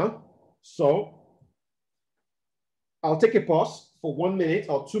 minutes now. So I'll take a pause for 1 minute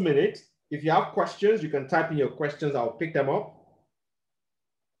or 2 minutes. If you have questions, you can type in your questions. I'll pick them up.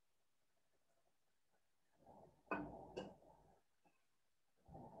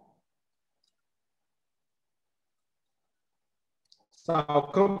 So I'll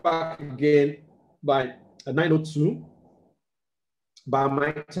come back again by 9:02 by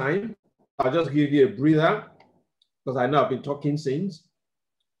my time. I'll just give you a breather because I know I've been talking since.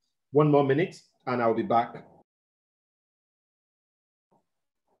 1 more minute and I'll be back.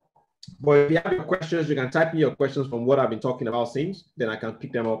 But if you have your questions, you can type in your questions from what I've been talking about since, then I can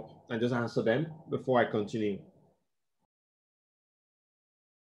pick them up and just answer them before I continue.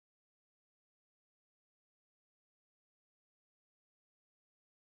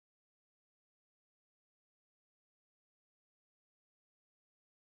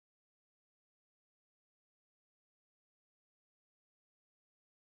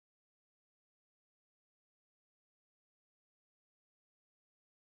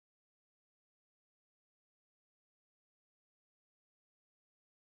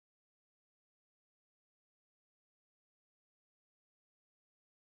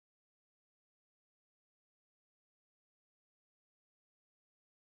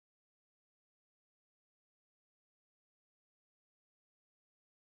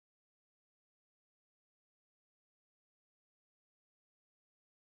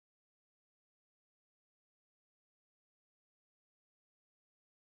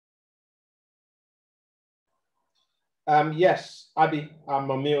 Yes, Abby,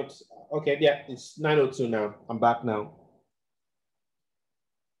 I'm on mute. Okay, yeah, it's 9:02 now. I'm back now.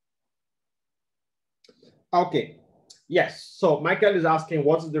 Okay, yes. So Michael is asking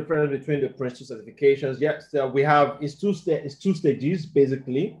what's the difference between the Prince2 certifications? Yes, so we have, it's two stages,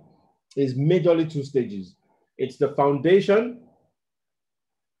 basically. It's majorly 2 stages. It's the foundation.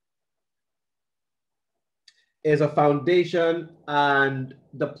 Is a foundation and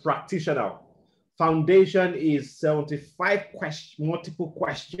the practitioner. Foundation is 75 multiple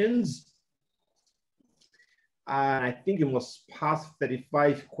questions. And I think you must pass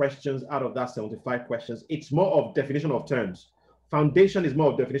 35 questions out of that 75 questions. It's more of definition of terms. Foundation is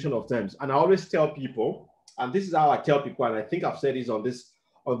more of definition of terms. And I always tell people, and this is how I tell people, and I think I've said this on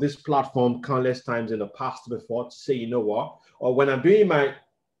this platform countless times in the past before, to say, you know what, or when I'm doing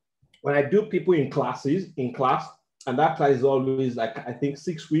when I do people in class, and that class is always like, I think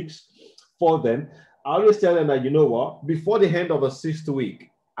 6 weeks for them, I always tell them that, you know what, before the end of the 6th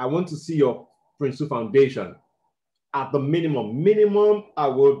week, I want to see your Prince2 foundation. At the minimum I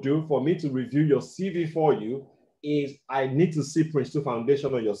will do for me to review your CV for you is I need to see Prince2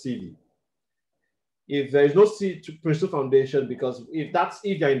 foundation on your CV. If there is no Prince2 foundation, because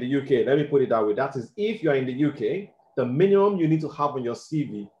if you're in the UK, let me put it that way, that is if you're in the UK, the minimum you need to have on your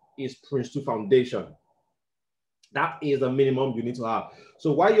CV is Prince2 foundation. That is the minimum you need to have.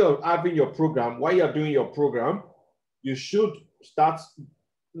 So while you're having your program, while you're doing your program, you should start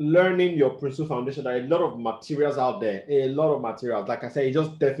learning your Prince2 foundation. There are a lot of materials out there, a lot of materials. Like I said, it's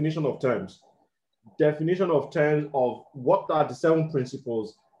just definition of terms. Definition of terms of what are the 7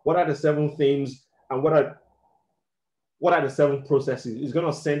 principles, what are the 7 things, and what are the 7 processes. It's going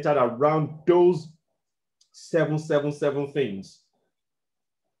to center around those 7 things.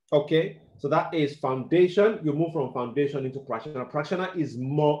 Okay, so that is foundation. You move from foundation into practitioner. Practitioner is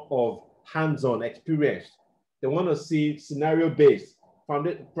more of hands-on experience. They want to see scenario-based.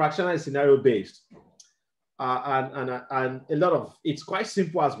 Practitioner is scenario-based. And a lot of, it's quite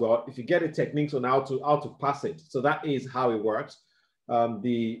simple as well if you get the techniques on how to pass it. So that is how it works.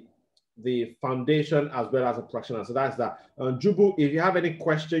 The foundation as well as a practitioner. So that's that. Jubu, if you have any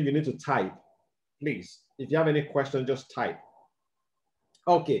question, you need to type, please. If you have any question, just type.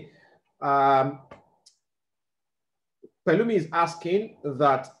 Okay. Pelumi is asking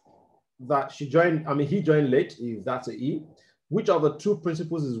that she joined, he joined late, if that's a E. Which of the 2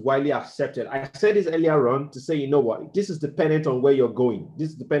 principles is widely accepted? I said this earlier on to say, you know what, this is dependent on where you're going. This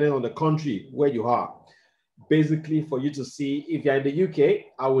is dependent on the country where you are. Basically, for you to see, if you're in the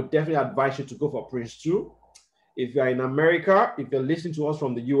UK, I would definitely advise you to go for Prince2. If you're in America, if you're listening to us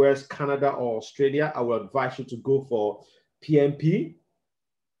from the US, Canada, or Australia, I would advise you to go for PMP.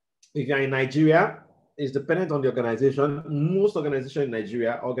 If you're in Nigeria, it's dependent on the organization. Most organizations in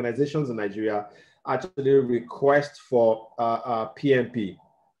Nigeria actually request for PMP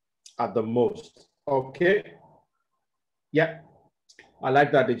at the most. Okay. Yeah, I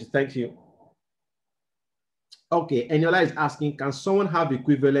like that, Deji. Thank you. Okay, Eniola is asking, can someone have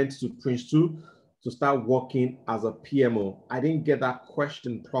equivalent to Prince2 to start working as a PMO? I didn't get that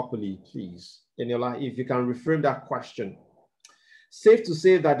question properly, please. Eniola, if you can reframe that question. Safe to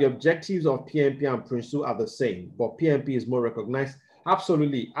say that the objectives of PMP and Prince2 are the same, but PMP is more recognized.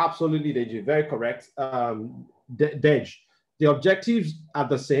 Absolutely, absolutely, Deji, very correct. Dej, the objectives are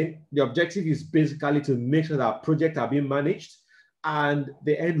the same. The objective is basically to make sure that projects are being managed and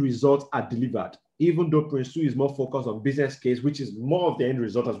the end results are delivered. even though Prince 2 is more focused on business case, which is more of the end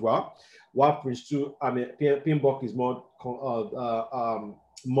result as well, while Prince 2, PMBOK is more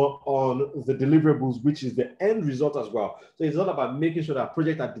on the deliverables, which is the end result as well. So it's all about making sure that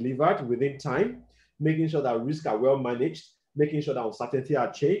projects are delivered within time, making sure that risks are well managed, making sure that uncertainty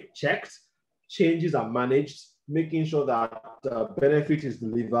are checked, changes are managed, making sure that benefit is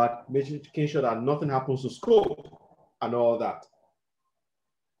delivered, making sure that nothing happens to scope and all that.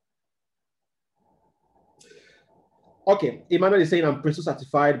 Okay, Emmanuel is saying I'm Prince 2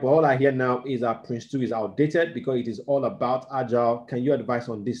 certified, but all I hear now is that Prince 2 is outdated because it is all about Agile. Can you advise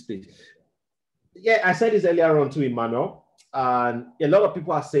on this, please? Yeah, I said this earlier on to Emmanuel, and a lot of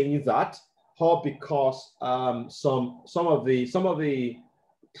people are saying that, all because some of the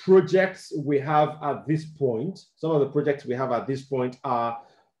projects we have at this point, are,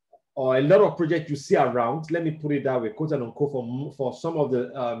 or a lot of projects you see around, let me put it that way, quote and unquote, for some of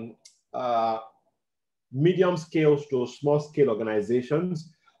the medium scale to small scale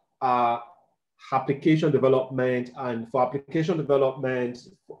organizations, application development, and for application development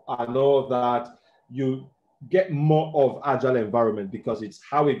and all that, you get more of agile environment because it's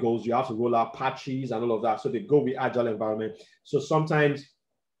how it goes. You have to roll out patches and all of that. So they go with agile environment. So sometimes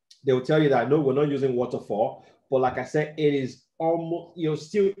they will tell you that, no, we're not using waterfall. But like I said, it is almost, you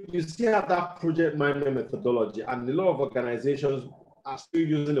still have that project management methodology. And a lot of organizations are still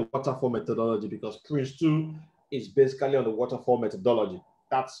using the waterfall methodology because Prince 2 is basically on the waterfall methodology.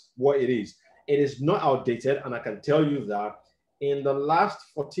 That's what it is. It is not outdated. And I can tell you that in the last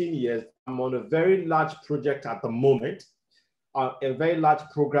 14 years, I'm on a very large project at the moment, a very large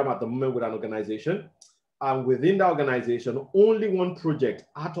program at the moment with an organization. And within the organization, only one project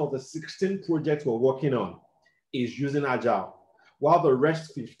out of the 16 projects we're working on is using Agile, while the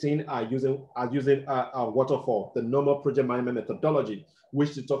rest 15 are using waterfall, the normal project management methodology,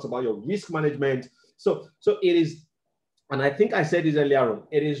 which talks about your risk management. So it is, and I think I said this earlier on,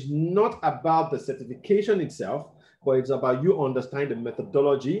 it is not about the certification itself, but it's about you understanding the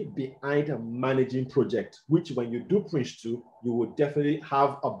methodology behind managing projects, which when you do Prince 2, you will definitely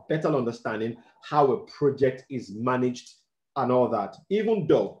have a better understanding how a project is managed and all that. Even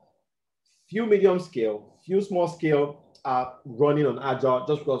though few medium scale, few small scale are running on Agile,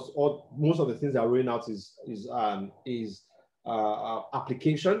 just because most of the things that are rolling out is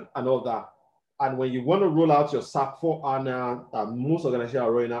application and all that. And when you want to roll out your SAP 4HANA, most organizations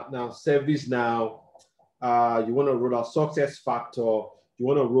are rolling out now, ServiceNow, you want to roll out SuccessFactors, you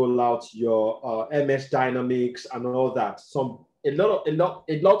want to roll out your MS Dynamics and all that. A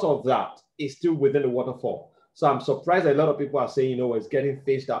lot of that is still within the waterfall. So I'm surprised a lot of people are saying, it's getting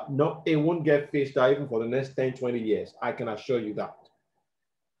phased out. No, it won't get phased out even for the next 10, 20 years. I can assure you that.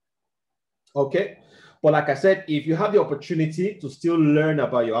 Okay. But like I said, if you have the opportunity to still learn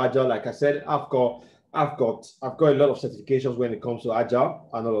about your Agile, like I said, I've got a lot of certifications when it comes to Agile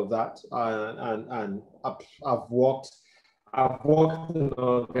and all of that. And I've worked in an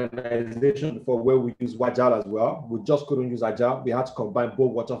organization before where we use Agile as well. We just couldn't use Agile. We had to combine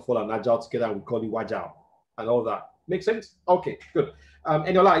both waterfall and Agile together, and we call it Agile and all that. Make sense? Okay, good.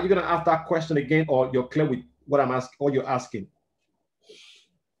 Eniola, are you gonna ask that question again, or you're clear with what I'm asking, or you're asking?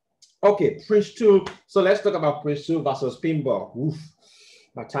 Okay, Prince 2. So let's talk about Prince 2 versus PMBOK. Oof,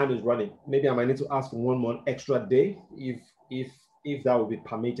 my time is running. Maybe I might need to ask for one more extra day if that would be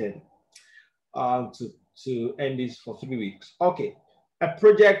permitted to end this for 3 weeks. Okay, a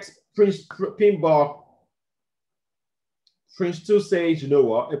project, PMBOK. Prince 2 says, you know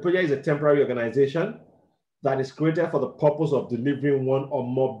what? A project is a temporary organization that is created for the purpose of delivering one or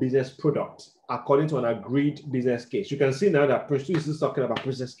more business products according to an agreed business case. You can see now that Prince 2 is still talking about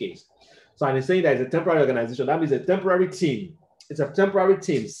business case. So I'm saying that it's a temporary organization. That means a temporary team. It's a temporary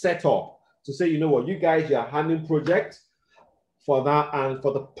team set up to say, you know what, you guys, you're handling projects for that and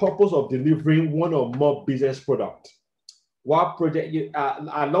for the purpose of delivering one or more business product. What project,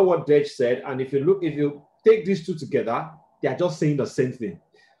 I know what Dej said, and if you take these two together, they are just saying the same thing.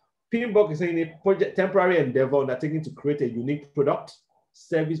 PMBOK is saying a project, temporary endeavor undertaken to create a unique product,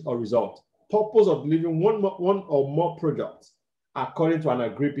 service, or result. Purpose of delivering one or more products according to an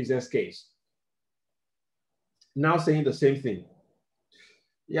agreed business case. Now saying the same thing.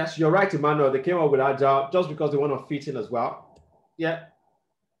 Yes, you're right, Emmanuel. They came up with Agile just because they want to fit in as well. Yeah,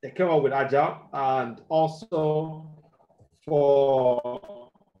 they came up with Agile, and also for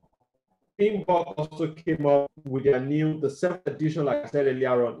PMBOK also came up with their the 7th edition, like I said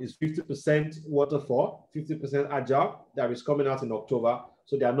earlier on, is 50% waterfall, 50% Agile, that is coming out in October.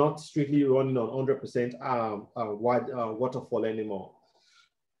 So they are not strictly running on 100% waterfall anymore.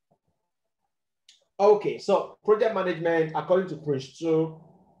 Okay, so project management, according to Prince 2,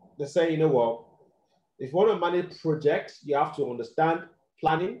 they say, you know what, If you want to manage projects, you have to understand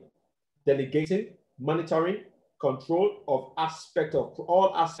planning, delegating, monitoring, control of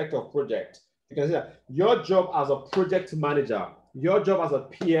all aspects of project. You can see that your job as a project manager, your job as a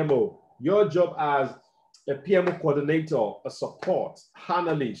PMO, your job as a PMO coordinator, a support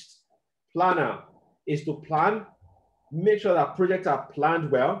analyst, planner is to plan, make sure that projects are planned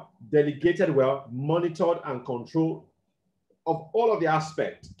well, delegated well, monitored and controlled of all of the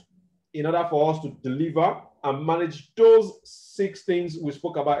aspects in order for us to deliver and manage those 6 things we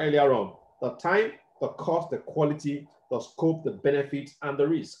spoke about earlier on: the time, the cost, the quality, the scope, the benefits, and the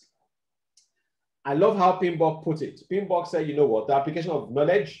risk. I love how PMBOK put it. PMBOK said, you know what, the application of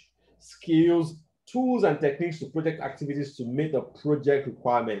knowledge, skills, tools, and techniques to project activities to meet the project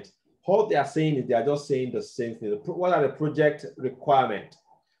requirement. All they are saying is they are just saying the same thing. What are the project requirements?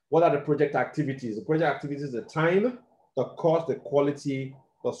 What are the project activities? The project activities, the time, the cost, the quality,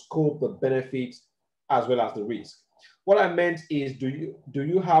 the scope, the benefits, as well as the risk. What I meant is, do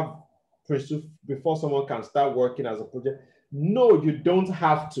you have pursuit before someone can start working as a project? No, you don't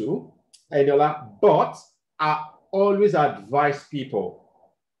have to, but I always advise people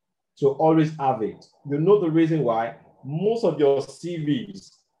to always have it. You know the reason why? Most of your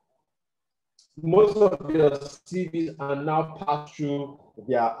CVs are now passed through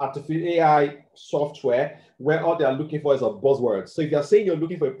their artificial AI software, where all they are looking for is a buzzword. So if you're saying you're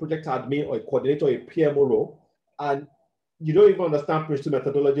looking for a project admin or a coordinator or a PMO role, and you don't even understand Prince2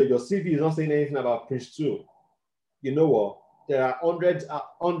 methodology, your CV is not saying anything about Prince2, you know what? There are 100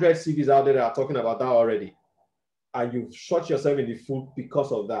 CVs out there that are talking about that already. And you've shot yourself in the foot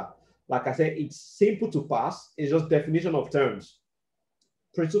because of that. Like I said, it's simple to pass. It's just definition of terms.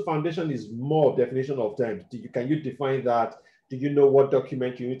 Prince2 Foundation is more definition of terms. Can you define that? Do you know what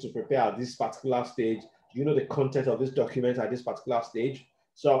document you need to prepare at this particular stage? Do you know the content of this document at this particular stage?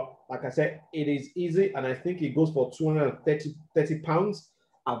 So, like I said, it is easy, and I think it goes for 230 pounds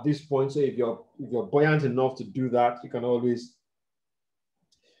at this point. So if you're buoyant enough to do that, you can always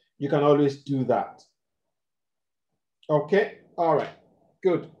do that. Okay, all right,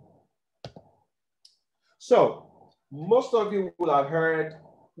 good. So most of you will have heard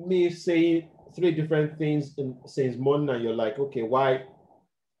me say 3 different things since morning, and you're like, okay, why?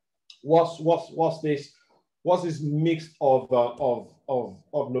 What's this? What's this mix of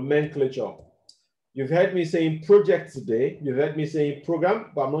nomenclature? You've heard me saying project today. You've heard me saying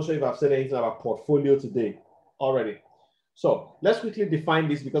program, but I'm not sure if I've said anything about portfolio today already. So let's quickly define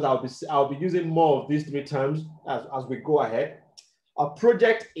this, because I'll be using more of these 3 terms as we go ahead. A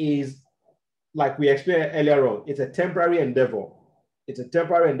project is, like we explained earlier on, it's a temporary endeavor. It's a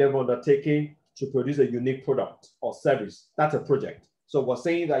temporary endeavor undertaken to produce a unique product or service. That's a project. So we're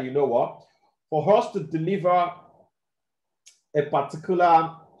saying that, you know what, for us to deliver a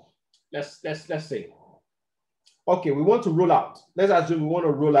particular, let's say, okay, we want to roll out. Let's assume we want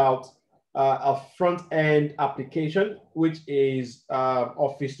to roll out a front-end application, which is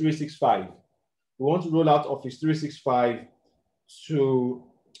Office 365. We want to roll out Office 365 to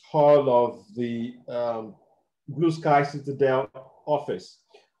all of the Blue Sky Citadel office.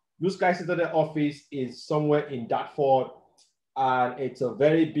 Blue Sky Citadel office is somewhere in Dartford, and it's a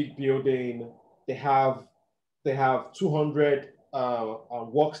very big building. They have 200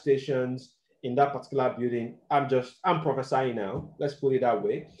 workstations in that particular building. I'm prophesying now. Let's put it that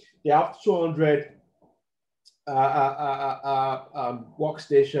way. They have 200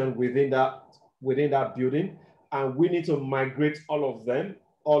 workstation within that building, and we need to migrate all of them.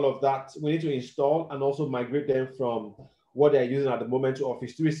 All of that we need to install and also migrate them from what they're using at the moment to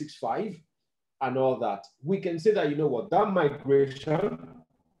Office 365 and all that. We can say that, you know what, that migration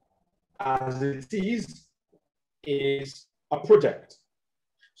as it is a project.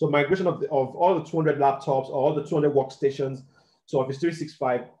 So migration of all the 200 laptops or all the 200 workstations to Office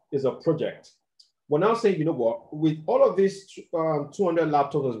 365 is a project. We're now saying, you know what, with all of these 200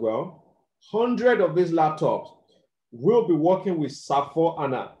 laptops as well, 100 of these laptops will be working with SAP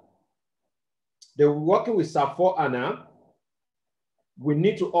S/4HANA. They're working with SAP S/4HANA. We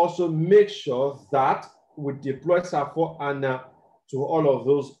need to also make sure that we deploy SAP S/4HANA to all of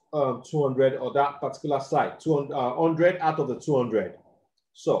those 200 or that particular site, 100 out of the 200.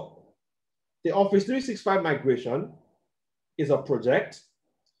 So the Office 365 migration is a project.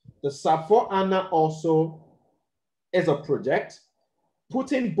 The SAP S/4HANA also is a project.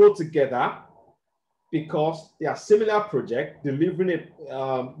 Putting both together, because they are similar projects, delivering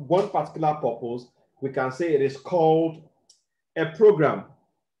one particular purpose, we can say it is called a program.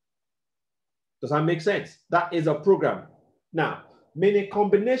 Does that make sense? That is a program. Now, meaning a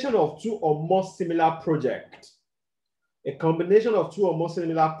combination of 2 or more similar projects. A combination of 2 or more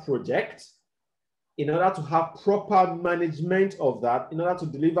similar projects in order to have proper management of that, in order to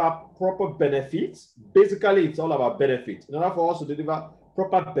deliver proper benefits. Basically, it's all about benefits. In order for us to deliver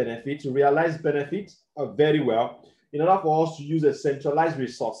proper benefits, to realize benefits very well, in order for us to use a centralized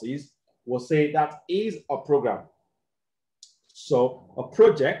resources, we'll say that is a program. So a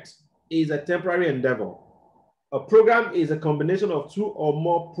project is a temporary endeavor. A program is a combination of two or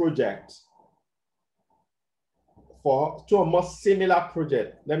more projects for two or more similar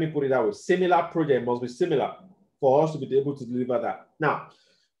projects. Let me put it that way. Similar project must be similar for us to be able to deliver that. Now,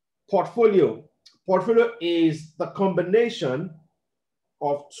 portfolio. Portfolio is the combination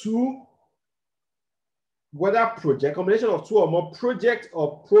of two, combination of two or more projects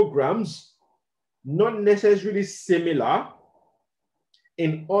or programs, not necessarily similar,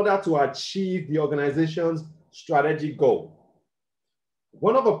 in order to achieve the organization's strategic goal.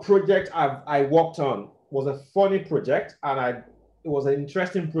 One of the projects I worked on was a funny project, and it was an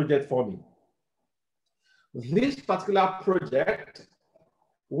interesting project for me. This particular project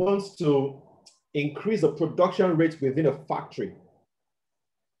wants to increase the production rate within a factory.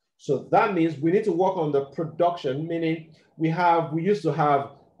 So that means we need to work on the production, meaning we used to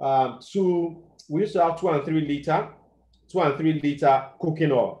have 2 and 3 liter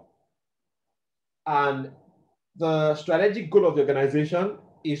cooking oil. And the strategic goal of the organization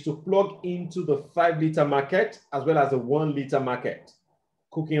is to plug into the 5 liter market as well as the 1 liter market,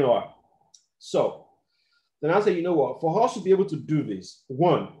 cooking oil. So then I say, you know what, for us to be able to do this,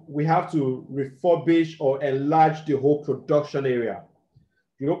 one, we have to refurbish or enlarge the whole production area.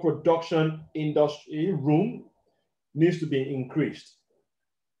 The whole production industry room needs to be increased.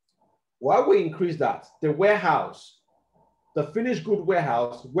 While we increase that, the warehouse, the finished good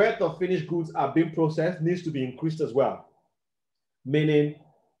warehouse, where the finished goods are being processed, needs to be increased as well. Meaning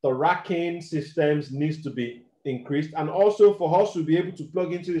the racking systems needs to be increased. And also for us to be able to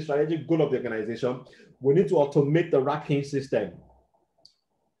plug into the strategic goal of the organization, we need to automate the racking system.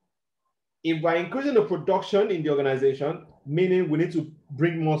 If we're increasing the production in the organization, meaning we need to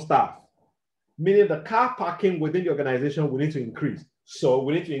bring more staff, meaning the car parking within the organization, we need to increase. So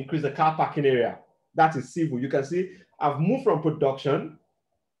we need to increase the car parking area. That is civil. You can see I've moved from production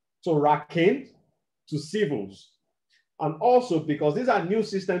to racking to civils. And also because these are new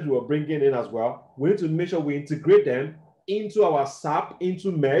systems we're bringing in as well, we need to make sure we integrate them into our SAP,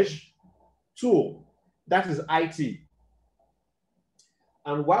 into Mesh tool. That is IT.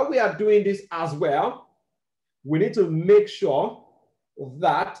 And while we are doing this as well, we need to make sure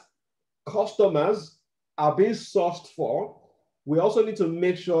that customers are being sourced for. We also need to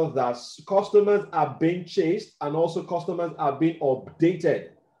make sure that customers are being chased and also customers are being updated,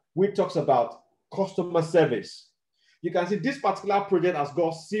 which talks about customer service. You can see this particular project has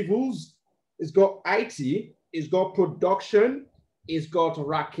got civils, it's got IT, it's got production, it's got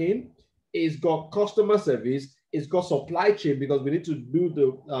racking, it's got customer service, it's got supply chain, because we need to do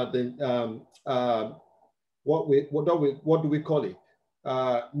what do we call it?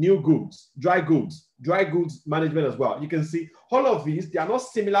 New goods, dry goods management as well. You can see all of these, they are not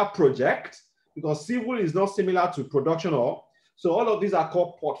similar projects because civil is not similar to production or. So all of these are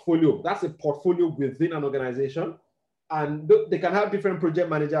called portfolio. That's a portfolio within an organization. And they can have different project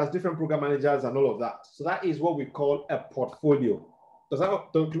managers, different program managers, and all of that. So that is what we call a portfolio.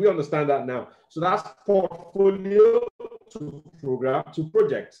 Do we understand that now? So that's portfolio to program to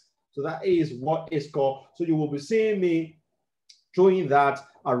project. So that is what it's called. So you will be seeing me showing that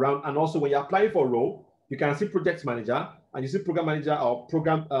around. And also when you're applying for a role, you can see project manager and you see program manager or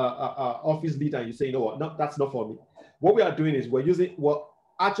program office leader, and you say, you know what, no, that's not for me. What we are doing is we're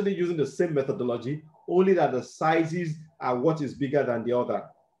actually using the same methodology, only that the sizes are what is bigger than the other.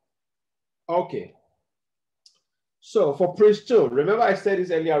 Okay. So for Prince 2, remember I said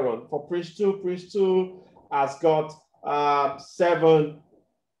this earlier on, for Prince 2 has got 7,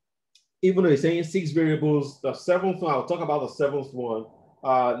 even though it's saying 6 variables, the 7th one, I'll talk about the 7th one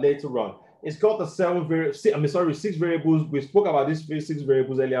later on. It's got the 6 variables. We spoke about these 6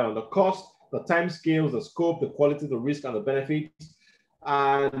 variables earlier on: the cost, the time scales, the scope, the quality, the risk, and the benefits.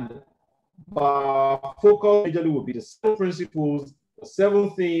 And focus majorly will be the 7 principles, the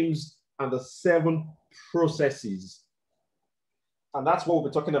 7 themes, and the 7 processes. And that's what we'll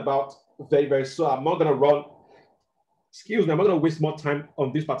be talking about very, very soon. I'm not going to run, excuse me, I'm not going to waste more time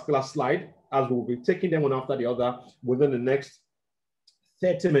on this particular slide, as we'll be taking them one after the other within the next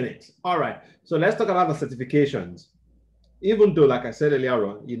 30 minutes. All right, so let's talk about the certifications. Even though, like I said earlier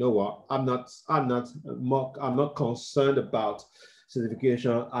on, you know what, I'm not concerned about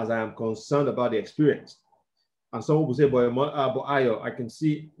certification as I am concerned about the experience. And someone will say, but Ayo, I can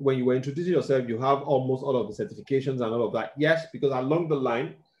see when you were introducing yourself, you have almost all of the certifications and all of that. Yes, because along the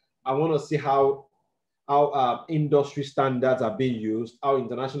line, I want to see how how industry standards are being used, how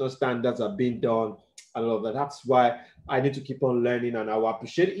international standards are being done, and all of that. That's why I need to keep on learning, and I will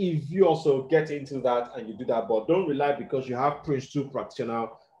appreciate if you also get into that and you do that. But don't rely because you have Prince 2 practitioner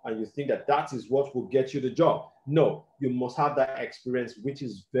and you think that that is what will get you the job. No, you must have that experience, which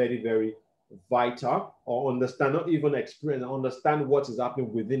is very, very vital, or understand, not even experience, understand what is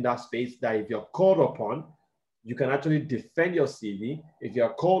happening within that space, that if you're called upon, you can actually defend your CV. If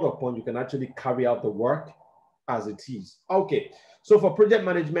you're called upon, you can actually carry out the work as it is. Okay, so for project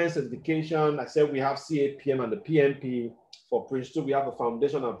management certification, I said we have CAPM and the PMP. For Prince 2, we have the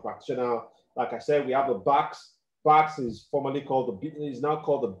foundation and practitioner. Like I said, we have the BACS. BACS is formerly called is now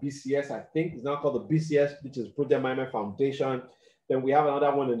called the BCS, I think. It's now called the BCS, which is Project Management Foundation. Then we have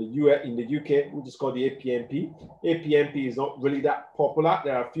another one in the UK, which is called the APMP. APMP is not really that popular.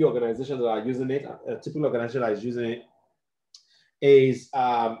 There are a few organizations that are using it. A typical organization that is using it is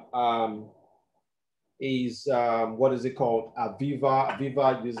what is it called? Aviva.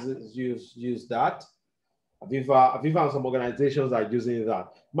 Aviva use that. Aviva and some organizations are using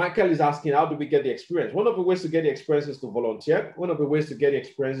that. Michael is asking, how do we get the experience? One of the ways to get the experience is to volunteer. One of the ways to get the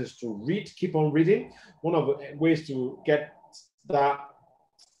experience is to read, keep on reading. One of the ways to get that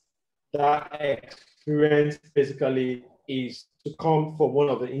experience basically is to come for one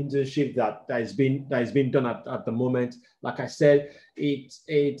of the internships that is being done at the moment. Like I said, it's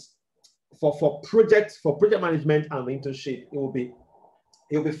for project management and the internship. It will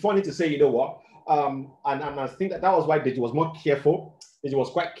be funny to say, you know what, and I think that was why Deji was more careful. Deji was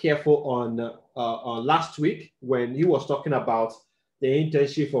quite careful on last week when he was talking about the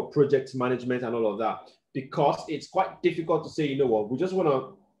internship for project management and all of that, because it's quite difficult to say, you know what, we just want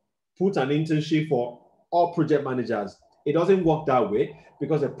to put an internship for all project managers. It doesn't work that way,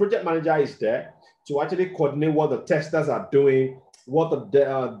 because the project manager is there to actually coordinate what the testers are doing, what the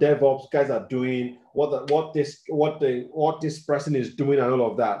DevOps guys are doing, what this person is doing, and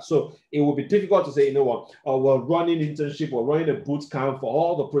all of that. So it will be difficult to say, you know what, we're running internship, we're running a boot camp for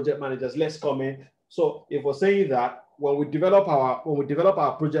all the project managers. Let's come in. So if we're saying that, when we develop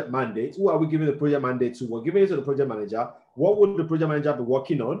our project mandate, who are we giving the project mandate to? We're giving it to the project manager. What would the project manager be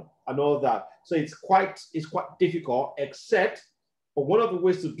working on, and all of that? So it's quite difficult, except for one of the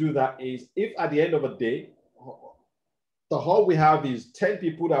ways to do that is if at the end of the day, the whole we have is 10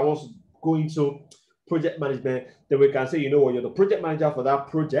 people that wants to go into project management, then we can say, you know what, you're the project manager for that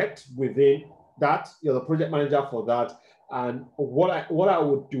project. Within that, you're the project manager for that. And what I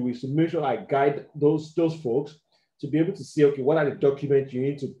would do is to make sure I guide those folks to be able to see, okay, what are the documents you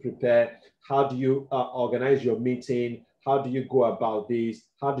need to prepare? How do you organize your meeting? How do you go about this?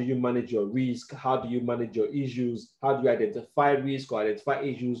 How do you manage your risk? How do you manage your issues? How do you identify risk or identify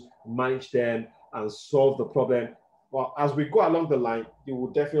issues, manage them, and solve the problem? Well, as we go along the line, you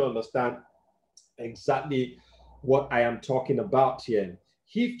will definitely understand exactly what I am talking about here.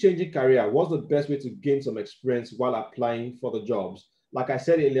 If changing career, what's the best way to gain some experience while applying for the jobs? Like I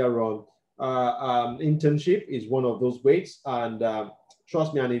said earlier on, internship is one of those ways. And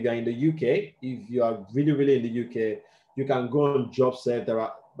trust me, and if you're in the UK, if you are really, really in the UK, you can go on JobServe.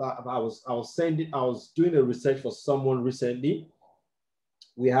 I was doing a research for someone recently.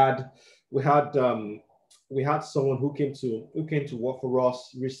 We had someone who came to work for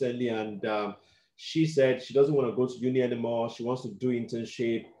us recently, and she said she doesn't want to go to uni anymore. She wants to do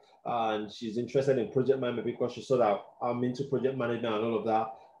internship, and she's interested in project management because she saw that I'm into project management and all of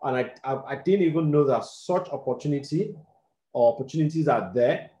that. And I didn't even know that such opportunities are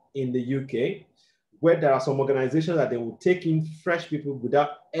there in the UK, where there are some organizations that they will take in fresh people without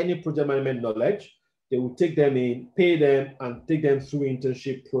any project management knowledge. They will take them in, pay them, and take them through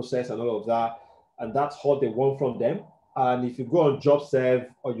internship process and all of that. And that's all they want from them. And if you go on JobServe,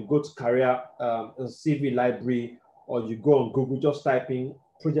 or you go to career CV library, or you go on Google, just type in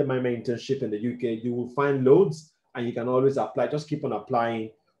project management internship in the UK, you will find loads, and you can always apply. Just keep on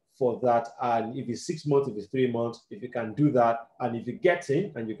applying for that. And if it's 6 months, if it's 3 months, if you can do that, and if you get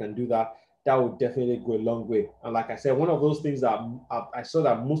in and you can do that, that would definitely go a long way. And like I said, one of those things that I saw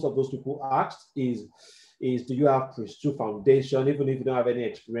that most of those people asked is do you have Prince 2 foundation? Even if you don't have any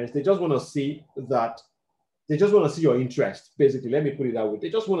experience, they just want to see that. They just want to see your interest, basically. Let me put it that way. They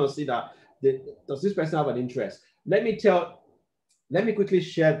just want to see that, does this person have an interest? Let me quickly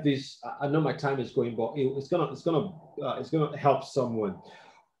share this. I know my time is going, but it's gonna help someone.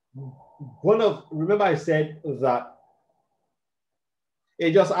 Remember I said that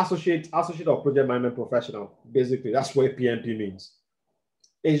it's just associate or project management professional. Basically, that's what PMP means.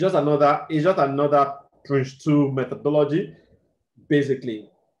 It's just another Prince 2 methodology, basically,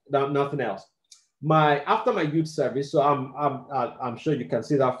 nothing else. After my youth service, so I'm sure you can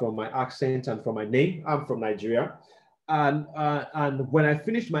see that from my accent and from my name. I'm from Nigeria, and when I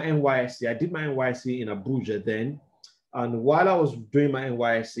finished my NYSC, I did my NYSC in Abuja then, and while I was doing my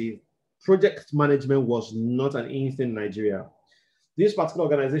NYSC, project management was not an in thing in Nigeria. This particular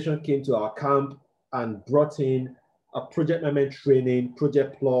organization came to our camp and brought in a project management training,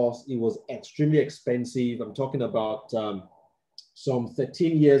 Project Plus. It was extremely expensive. I'm talking about some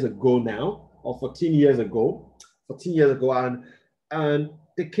 13 years ago now, or 14 years ago, and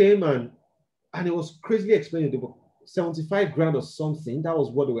they came and it was crazily expensive. They were 75 grand or something. That was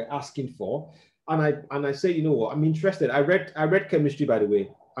what they were asking for. And I say, you know what, I'm interested. I read chemistry, by the way.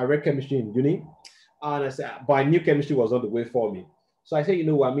 I read chemistry in uni, and I said, but I knew chemistry was not the way for me. So I said, you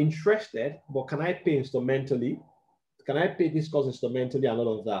know what, I'm interested, but can I pay instrumentally? Can I pay this course instrumentally and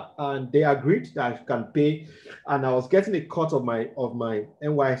all of that? And they agreed that I can pay. And I was getting a cut of my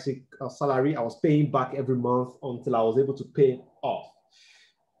NYSC salary. I was paying back every month until I was able to pay it off.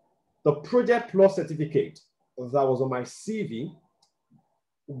 The Project Plus certificate that was on my CV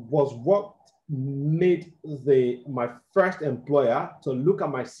was what made my first employer to look at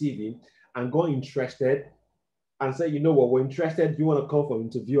my CV and got interested and say, you know what, we're interested. You want to come for an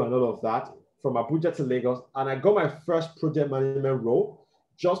interview and all of that, from Abuja to Lagos. And I got my first project management role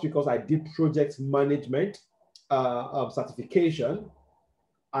just because I did project management certification.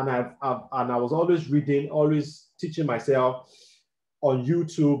 And I was always reading, always teaching myself on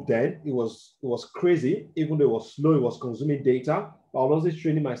YouTube then. It was crazy, even though it was slow, it was consuming data. But I was always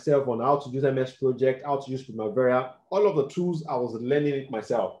training myself on how to use MS Project, how to use Primavera, all of the tools, I was learning it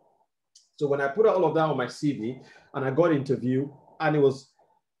myself. So when I put all of that on my CV and I got an interview, and it was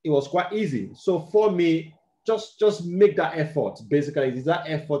quite easy. So for me, just make that effort. Basically, it's that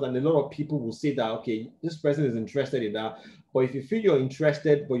effort, and a lot of people will say that, okay, this person is interested in that. But if you feel you're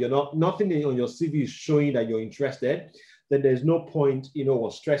interested, but nothing on your CV is showing that you're interested, then there's no point,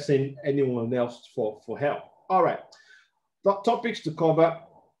 or stressing anyone else for help. All right, topics to cover.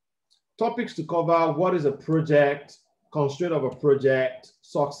 What is a project? Constraint of a project,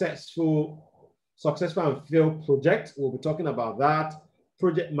 successful and failed project. We'll be talking about that.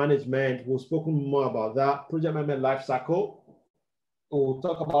 Project management, we've spoken more about that. Project management life cycle. We'll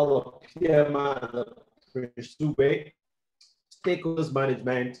talk about the PMI and the Prince2 way. Stakeholders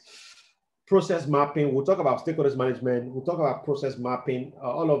management, process mapping. We'll talk about stakeholders management. We'll talk about process mapping.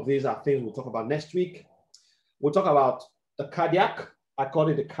 All of these are things we'll talk about next week. We'll talk about the cardiac. I call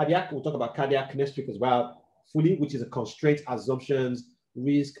it the cardiac. We'll talk about cardiac next week as well, fully, which is a constraint, assumptions,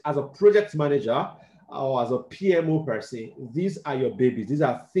 risk. As a project manager or as a PMO per se, these are your babies. These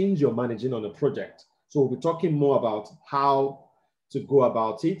are things you're managing on a project. So we'll be talking more about how to go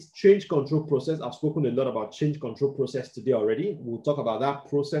about it. Change control process. I've spoken a lot about change control process today already. We'll talk about that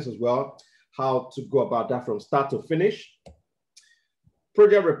process as well, how to go about that from start to finish.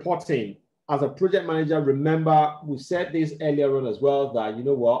 Project reporting. As a project manager, remember, we said this earlier on as well, that, you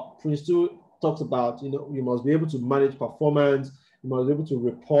know what, Prince2 talks about, you must be able to manage performance, you must be able to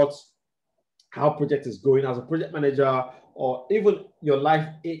report how project is going as a project manager, or even your life,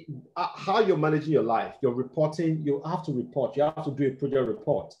 how you're managing your life, you're reporting, you have to report, you have to do a project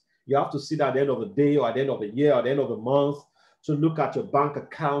report. You have to sit at the end of the day or at the end of the year or at the end of the month to look at your bank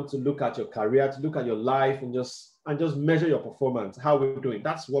account, to look at your career, to look at your life, and just measure your performance, how we're doing.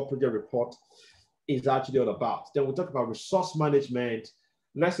 That's what project report is actually all about. Then we'll talk about resource management,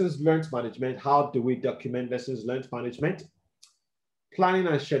 lessons learned management. How do we document lessons learned management? Planning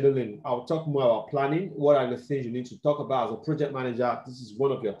and scheduling. I'll talk more about planning. What are the things you need to talk about as a project manager? This is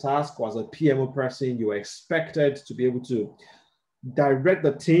one of your tasks, or as a PMO person, you are expected to be able to direct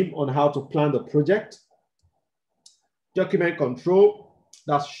the team on how to plan the project. Document control,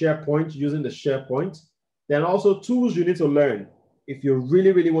 that's SharePoint, using the SharePoint. Then also tools you need to learn. If you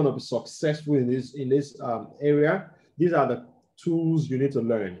really, really want to be successful in this area, these are the tools you need to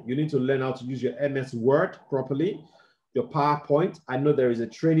learn. You need to learn how to use your MS Word properly, your PowerPoint. I know there is a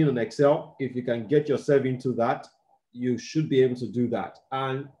training on Excel. If you can get yourself into that, you should be able to do that.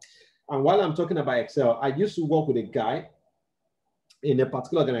 And while I'm talking about Excel, I used to work with a guy in a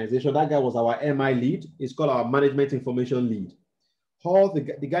particular organization. That guy was our MI lead. It's called our management information lead.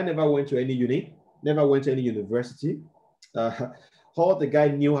 The guy never went to any uni, never went to any university. All the guy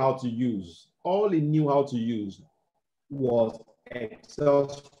knew how to use, all he knew how to use was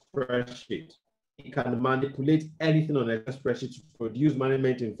Excel spreadsheet. He can manipulate anything on Excel spreadsheet to produce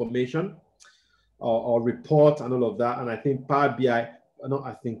management information or report and all of that. And I think Power BI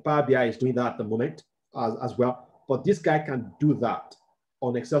is doing that at the moment as well. But this guy can do that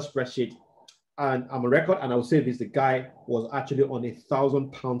on Excel spreadsheet. And I'm a record, and I will say this, the guy was actually on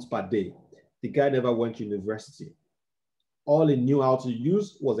 £1,000 per day. The guy never went to university. All he knew how to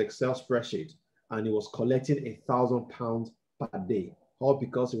use was Excel spreadsheet, and he was collecting £1,000 per day, all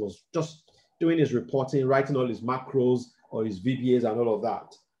because he was just doing his reporting, writing all his macros or his VBAs and all of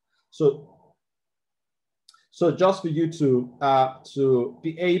that. So just for you to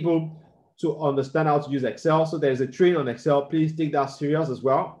be able to understand how to use Excel. So there's a training on Excel. Please take that serious as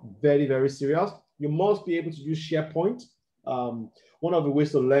well. Very, very serious. You must be able to use SharePoint. One of the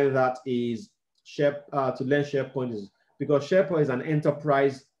ways to learn that is SharePoint is because SharePoint is an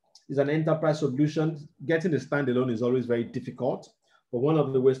enterprise solution. Getting the standalone is always very difficult. But one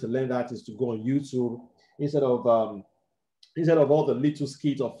of the ways to learn that is to go on YouTube instead of all the little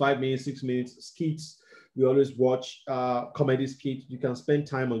skits of 5 minutes, 6 minutes skits. We always watch comedy skits. You can spend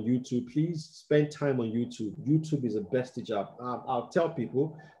time on YouTube. Please spend time on YouTube. YouTube is the best teacher. I'll tell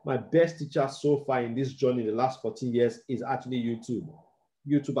people my best teacher so far in this journey in the last 14 years is actually YouTube.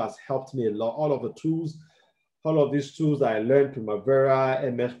 YouTube has helped me a lot. All of these tools that I learned, Primavera,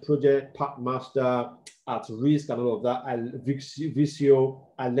 MS Project, Pathmaster, At Risk, and all of that, Visio,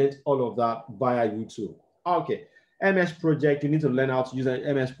 I learned all of that via YouTube. Okay, MS Project, you need to learn how to use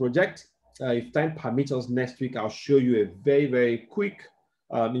an MS Project. If time permits us next week, I'll show you a very, very quick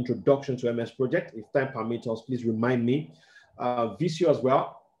introduction to MS Project. If time permits us, please remind me. Visio as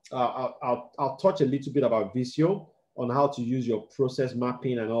well. I'll touch a little bit about Visio on how to use your process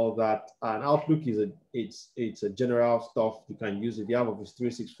mapping and all that. And Outlook is it's a general stuff you can use. If you have Office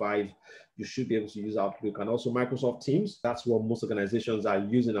 365, you should be able to use Outlook, and also Microsoft Teams. That's what most organizations are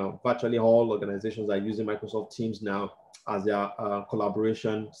using now. Virtually all organizations are using Microsoft Teams now as their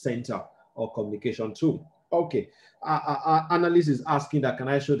collaboration center or communication tool. Okay, analyst is asking that, can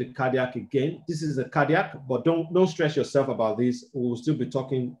I show the cardiac again? This is a cardiac, but don't stress yourself about this. We will still be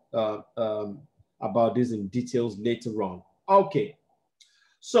talking about this in details later on. Okay,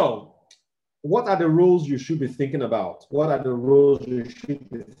 so what are the roles you should be thinking about? What are the roles you should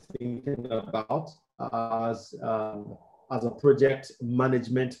be thinking about as a project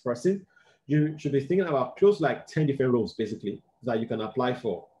management person? You should be thinking about close to like 10 different roles basically that you can apply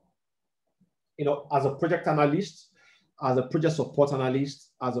for. You know, as a project analyst, as a project support analyst,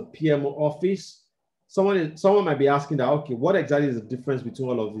 as a PMO office, someone might be asking that, okay, what exactly is the difference between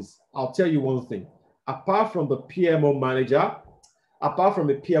all of this? I'll tell you one thing. Apart from the PMO manager, apart from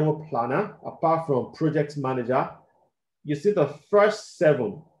the PMO planner, apart from project manager, you see the first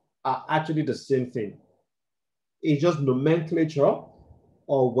 7 are actually the same thing. It's just nomenclature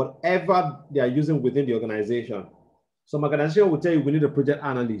or whatever they are using within the organization. Some organization will tell you we need a project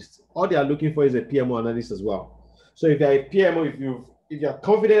analyst. All they are looking for is a PMO analyst as well. So if you're a PMO, if you're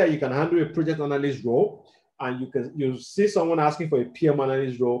confident that you can handle a project analyst role, and you see someone asking for a PMO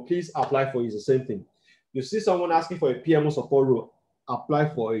analyst role, please apply for it. It's the same thing. You see someone asking for a PMO support role,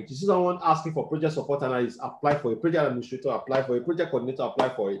 apply for it. You see someone asking for project support analyst, apply for it. Project administrator, apply for it. Project coordinator, apply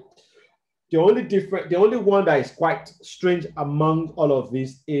for it. The only one that is quite strange among all of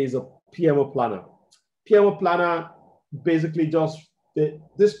these is a PMO planner. PMO planner basically just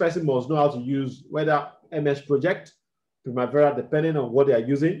this person must know how to use whether MS Project, Primavera, depending on what they are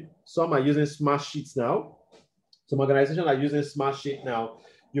using. Some are using Smart Sheets now. Some organizations are using Smart Sheet now.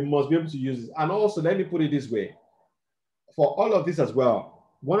 You must be able to use it. And also, let me put it this way. For all of this as well,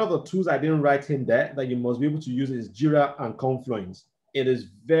 one of the tools I didn't write in there that you must be able to use is Jira and Confluence. It is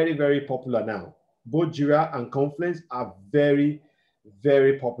very, very popular now. Both Jira and Confluence are very,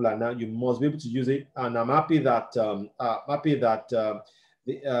 very popular now. You must be able to use it. And I'm happy that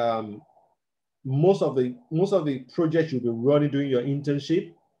most of the projects you'll be running during your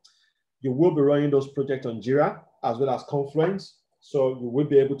internship, you will be running those projects on Jira as well as Confluence. So you will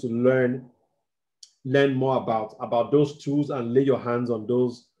be able to learn more about those tools and lay your hands on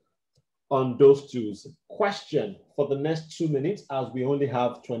those tools. Question for the next 2 minutes, as we only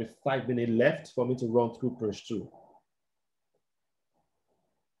have 25 minutes left for me to run through Prince 2.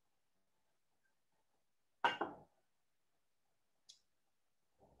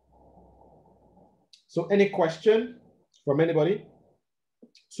 So any question from anybody?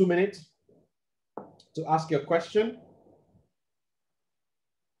 2 minutes to ask your question.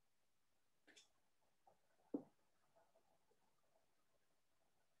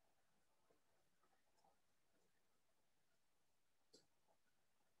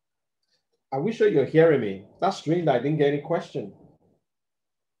 I wish you're hearing me. That's strange that I didn't get any question.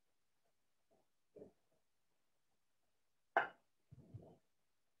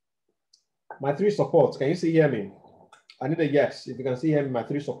 My 3 supports, can you see hear me? I need a yes. If you can see hear me, my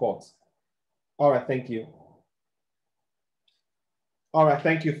 3 supports. All right, thank you. All right,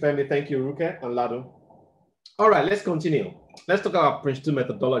 thank you, Femi. Thank you, Ruke and Lado. All right, let's continue. Let's talk about Prince 2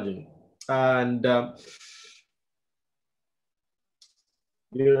 methodology. And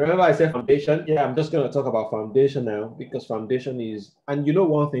you remember I said foundation? Yeah, I'm just going to talk about foundation now because foundation is, and you know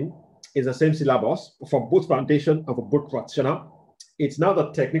one thing, is the same syllabus for both foundation and for both practitioner. It's now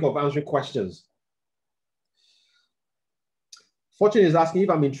the technique of answering questions. Fortune is asking if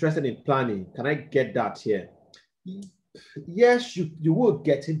I'm interested in planning. Can I get that here? Yes, you will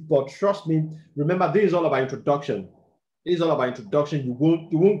get it, but trust me, remember, this is all about introduction. This is all about introduction. You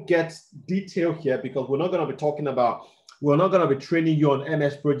won't get detail here because we're not going to be talking about, we're not going to be training you on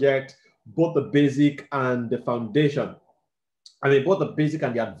MS Project, both the basic and the foundation. I mean, both the basic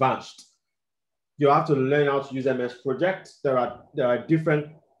and the advanced. You have to learn how to use MS Project. There are different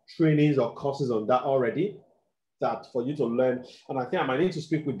trainings or courses on that already that for you to learn. And I think I might need to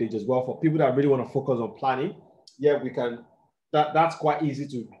speak with Deji as well for people that really want to focus on planning. Yeah, we can. That's quite easy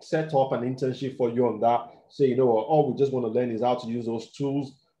to set up an internship for you on that. So, you know, all we just want to learn is how to use those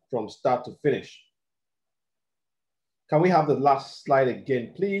tools from start to finish. Can we have the last slide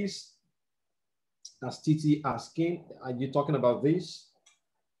again, please? As Titi asking, are you talking about this?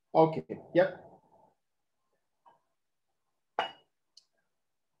 Okay, yep.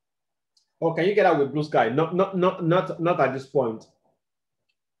 Oh, can you get out with Blue Sky? Not at this point.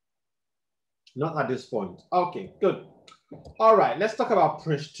 Not at this point. Okay, good. All right, let's talk about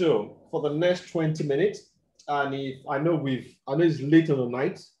Prince 2 for the next 20 minutes. And if I know it's late on the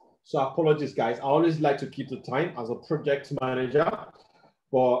night, so apologies, guys. I always like to keep the time as a project manager,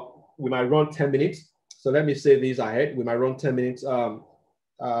 but we might run 10 minutes. So let me say this ahead. We might run 10 minutes more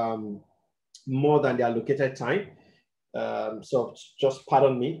than the allocated time. So just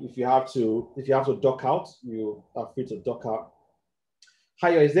pardon me if you have to duck out, you are free to duck out.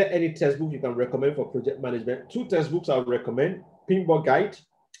 Hayo, is there any textbook you can recommend for project management? 2 textbooks I would recommend: Pinball Guide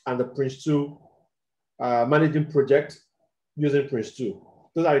and the Prince 2 Managing Project using Prince 2.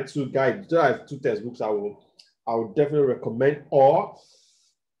 Those are the 2 guides. Those are 2 textbooks I would definitely recommend. Or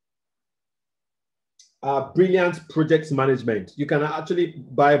Brilliant Project Management. You can actually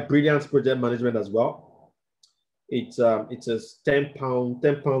buy Brilliant Project Management as well. It's a £10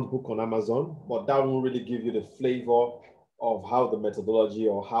 book on Amazon, but that won't really give you the flavor of how the methodology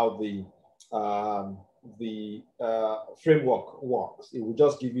or how the framework works. It will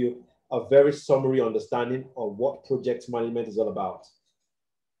just give you a very summary understanding of what project management is all about.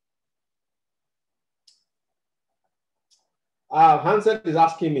 Hansen is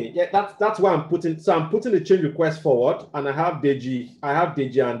asking me, yeah, that's why I'm putting the change request forward, and I have Deji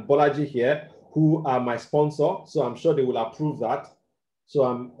and Bolaji here who are my sponsor, so I'm sure they will approve that. So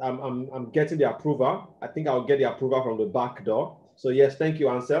I'm getting the approval. I think I'll get the approval from the back door. So yes, thank you,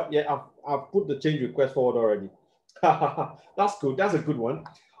 Ansel. Yeah, I've put the change request forward already. That's good. That's a good one.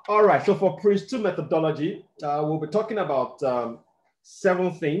 All right. So for Prince 2 methodology, we'll be talking about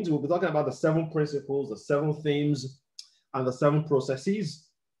 7 things. We'll be talking about the 7 principles, the 7 themes, and the 7 processes.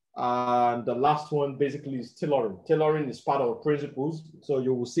 And the last one basically is tailoring. Tailoring is part of the principles. So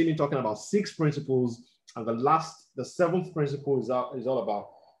you will see me talking about 6 principles. And the 7th principle is all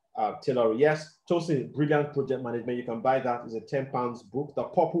about tailoring. Yes, Tosin, Brilliant Project Management. You can buy that. It's a £10 book. The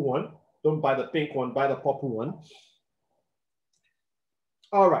purple one. Don't buy the pink one. Buy the purple one.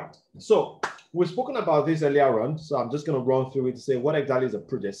 All right. So we've spoken about this earlier on. So I'm just going to run through it to say what exactly is a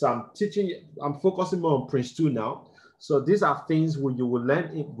project. So I'm focusing more on Prince 2 now. So these are things where you will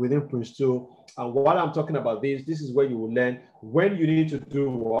learn within Prince 2. And while I'm talking about this is where you will learn when you need to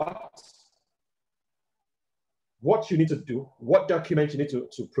do what you need to do, what documents you need to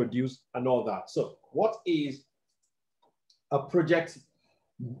produce, and all that. So what is a project?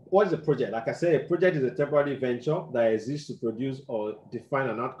 What is a project? Like I said, a project is a temporary venture that exists to produce or define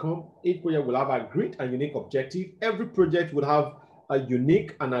an outcome. Each project will have a agreed and unique objective. Every project will have a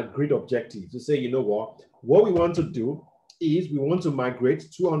unique and agreed objective to say, you know what we want to do is we want to migrate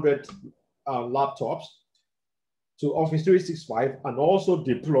 200 laptops to Office 365 and also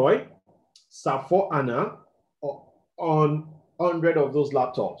deploy SAP 4HANA on 100 of those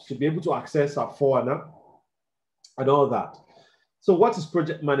laptops to be able to access SAP 4HANA and all that. So what is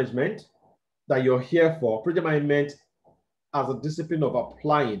project management that you're here for? Project management as a discipline of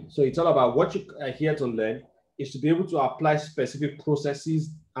applying. So it's all about what you are here to learn is to be able to apply specific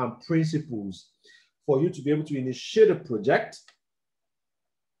processes and principles for you to be able to initiate a project,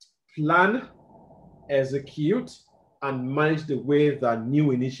 plan, execute, and manage the way that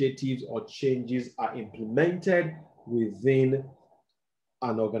new initiatives or changes are implemented within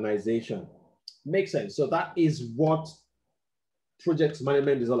an organization. Makes sense. So that is what project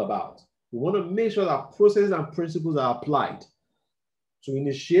management is all about. We want to make sure that processes and principles are applied to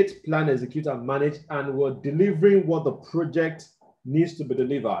initiate, plan, execute, and manage, and we're delivering what the project needs to be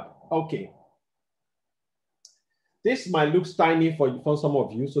delivered. Okay. This might look tiny for some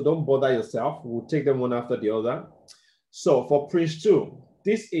of you, so don't bother yourself. We'll take them one after the other. So for Prince 2,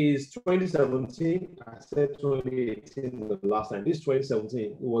 this is 2017. I said 2018 the last time. This is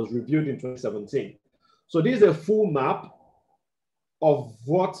 2017. It was reviewed in 2017. So this is a full map of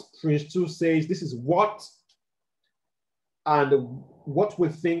what Prince 2 says. This is what and what we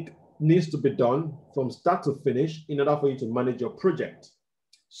think needs to be done from start to finish in order for you to manage your project.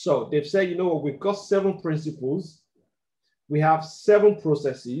 So they've said, you know what, we've got 7 principles. We have 7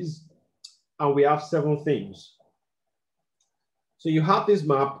 processes and we have 7 themes. So you have this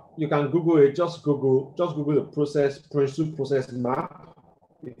map, you can Google it, just Google the Prince 2 process map.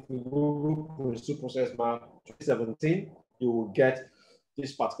 If you Google Prince 2 process map 2017, you will get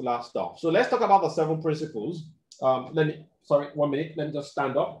this particular stuff. So let's talk about the 7 principles. Sorry, 1 minute, let me just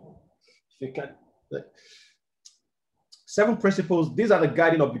stand up. If you can. 7 principles, these are the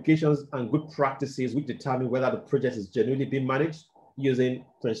guiding obligations and good practices which determine whether the project is genuinely being managed using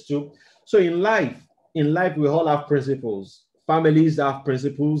Prince 2. So in life, we all have principles. Families have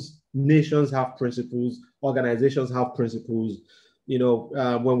principles, nations have principles, organizations have principles. You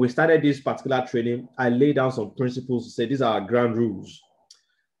know, when we started this particular training, I laid down some principles to say these are our ground rules.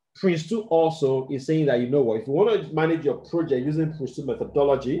 Prince 2 also is saying that, you know what, if you want to manage your project using Prince 2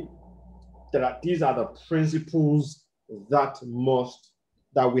 methodology, these are the principles that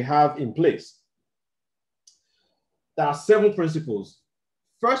we have in place. There are 7 principles.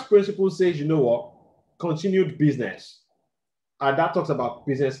 First principle says, you know what, continued business. And that talks about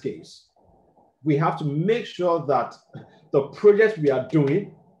business case. We have to make sure that the project we are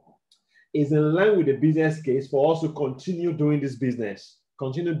doing is in line with the business case for us to continue doing this business,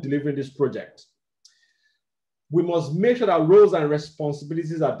 continue delivering this project. We must make sure that roles and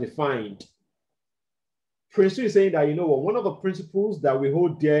responsibilities are defined. Prince 2 is saying that, you know what, one of the principles that we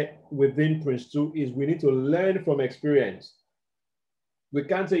hold dear within Prince 2 is we need to learn from experience. We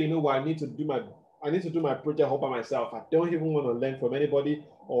can't say, you know what, I need to do my project all by myself. I don't even want to learn from anybody,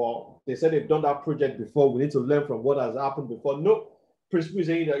 or they said they've done that project before. We need to learn from what has happened before. No, Prince 2 is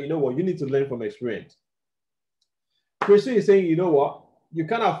saying that, you know what, you need to learn from experience. Prince 2 is saying, you know what, you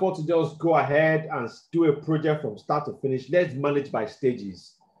can't afford to just go ahead and do a project from start to finish. Let's manage by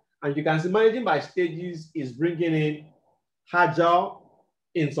stages. And you can see managing by stages is bringing in Agile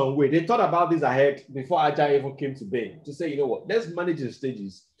in some way. They thought about this ahead before Agile even came to being, to say, you know what, let's manage in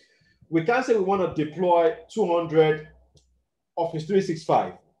stages. We can't say we want to deploy 200 Office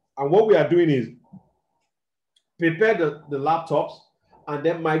 365. And what we are doing is prepare the laptops and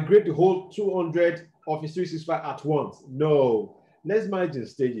then migrate the whole 200 Office 365 at once. No, let's manage in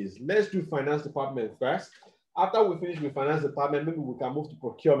stages. Let's do finance department first. After we finish with finance department, maybe we can move to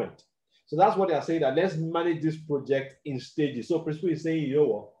procurement. So that's what they are saying, that let's manage this project in stages. So principle is saying, you know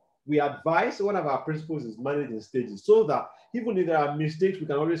what, we advise, one of our principles is manage in stages, so that even if there are mistakes, we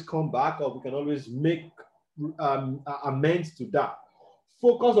can always come back, or we can always make amends to that.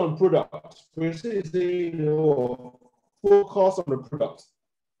 Focus on product. Principle is saying, you know, focus on the product.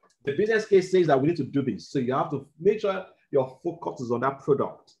 The business case says that we need to do this. So you have to make sure your focus is on that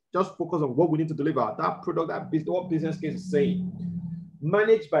product. Just focus on what we need to deliver. That product, what business case is saying.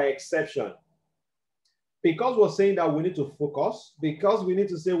 Manage by exception. Because we're saying that we need to focus, because we need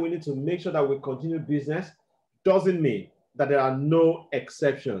to say we need to make sure that we continue business, doesn't mean that there are no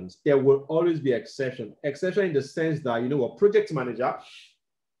exceptions. There will always be exception. Exception in the sense that, you know, a project manager,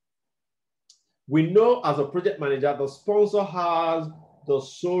 we know as a project manager, the sponsor has the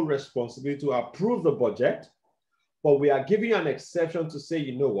sole responsibility to approve the budget, but we are giving an exception to say,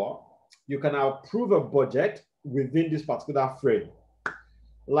 you know what, you can approve a budget within this particular frame.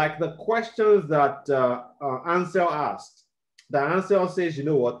 Like the questions that Ansel asked. The Ansel says, you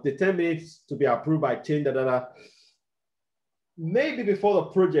know what, the 10 minutes to be approved by change, maybe before the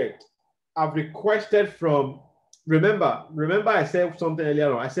project, I've requested from, remember I said something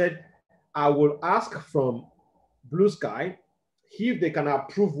earlier on. I said, I will ask from Blue Sky if they can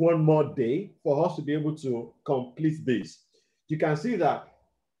approve one more day for us to be able to complete this. You can see that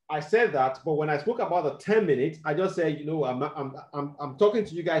I said that, but when I spoke about the 10 minutes, I just said, you know, I'm talking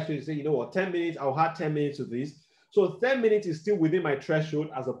to you guys to say, you know what, 10 minutes, I'll have 10 minutes to this. So 10 minutes is still within my threshold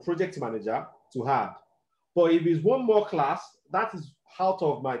as a project manager to have. But if it's one more class, that is out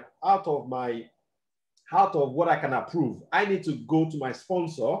of what I can approve. I need to go to my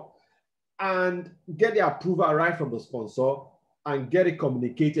sponsor and get the approval right from the sponsor and get it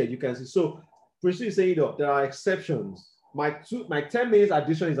communicated. You can see. So, Priscilla is saying, you know, there are exceptions. My 10 minutes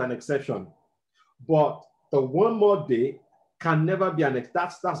addition is an exception, but the one more day can never be an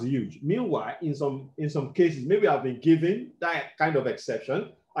exception. That's huge. Meanwhile, in some cases, maybe I've been given that kind of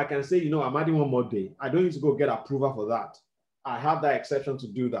exception, I can say, I'm adding one more day. I don't need to go get approval for that. I have that exception to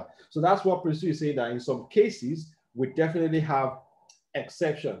do that. So that's what Prince is saying, that in some cases, we definitely have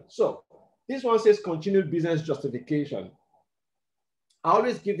exception. So this one says continued business justification. I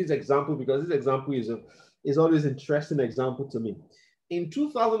always give this example because this example is always an interesting example to me. In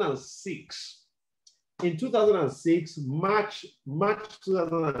 2006, March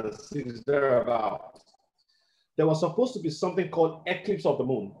 2006, thereabout, there was supposed to be something called eclipse of the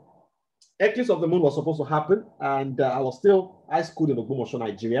moon. Eclipse of the moon was supposed to happen, and I was still high school in Ogbomoso,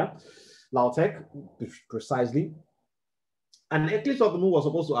 Nigeria, Lautech, precisely. An eclipse of the moon was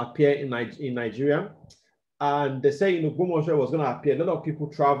supposed to appear in Nigeria, and they say Ogbomoso was going to appear. A lot of people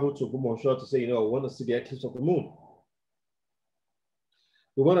traveled to Ogbomoso to say, we want to see the eclipse of the moon.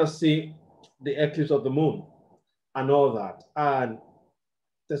 We want to see the eclipse of the moon and all that. And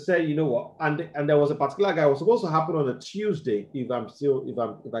they say, and there was a particular guy, it was supposed to happen on a Tuesday, if I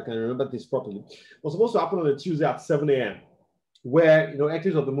can remember this properly. It was supposed to happen on a Tuesday at 7 a.m. where,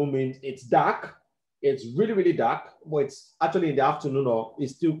 eclipse of the moon means it's dark, it's really, really dark, but it's actually in the afternoon, or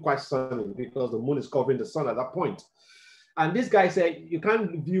it's still quite sunny because the moon is covering the sun at that point. And this guy said, you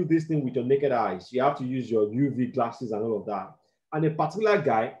can't view this thing with your naked eyes. You have to use your UV glasses and all of that. And a particular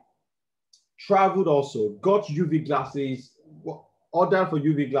guy traveled also, got UV glasses, ordered for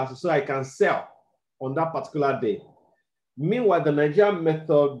UV glasses so I can sell on that particular day. Meanwhile, the Nigerian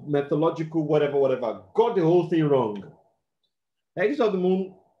methodological whatever got the whole thing wrong. The eclipse of the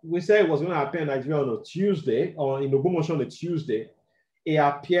moon, we said it was going to appear in Nigeria on a Tuesday, or in Ogbomoso on a Tuesday. It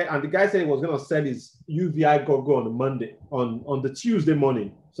appeared, and the guy said he was going to sell his UVI goggle on the Monday, on the Tuesday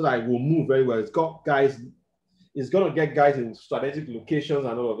morning, so that it will move very well. It's going to get guys in strategic locations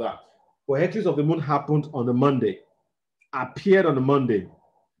and all of that. But eclipse of the moon happened on the Monday, appeared on the Monday.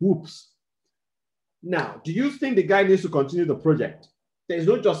 Whoops. Now, do you think the guy needs to continue the project? There's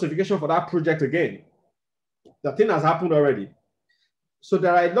no justification for that project again. The thing has happened already. So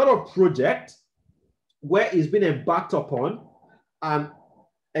there are a lot of projects where it's been embarked upon and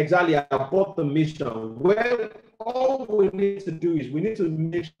exactly about the mission, where all we need to do is we need to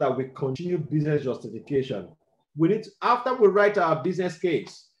make sure that we continue business justification. We need to, after we write our business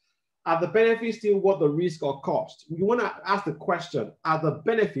case, are the benefits still worth the risk or cost? We want to ask the question, are the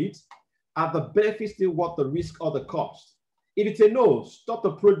benefits still worth the risk or the cost? If it's a no, stop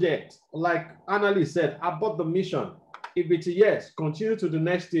the project. Like Annalise said, abort the mission. If it's a yes, continue to the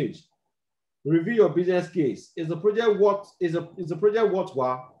next stage. Review your business case. Is the project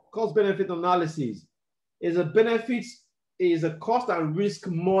worthwhile? Cost benefit analysis. Is the cost and risk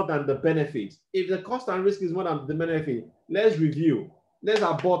more than the benefit? If the cost and risk is more than the benefit, let's review. Let's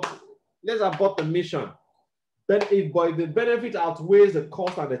abort the mission. But if the benefit outweighs the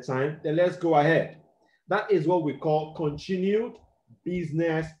cost at the time, then let's go ahead. That is what we call continued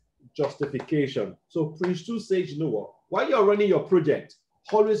business justification. So Prince 2 says, while you're running your project,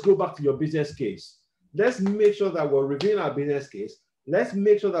 always go back to your business case. Let's make sure that we're reviewing our business case. Let's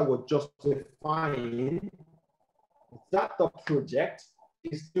make sure that we're justifying that the project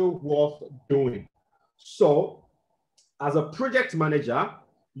is still worth doing. So as a project manager,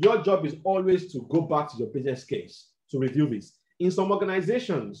 your job is always to go back to your business case to review this. In some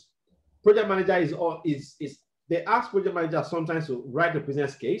organizations, project manager they ask project manager sometimes to write the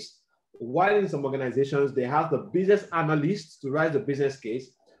business case, while in some organizations, they have the business analysts to write the business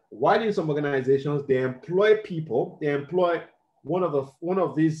case, while in some organizations, they employ people, they employ one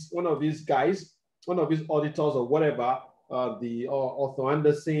of these guys, one of these auditors or whatever, the Arthur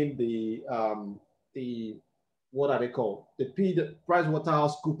Andersen, the what are they called? The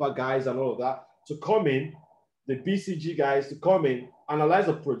PricewaterhouseCoopers guys and all of that to come in, the BCG guys to come in, analyze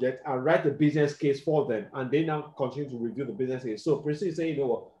the project and write the business case for them. And they now continue to review the business case. So Prince is saying,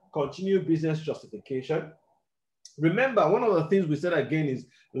 continue business justification. Remember, one of the things we said again is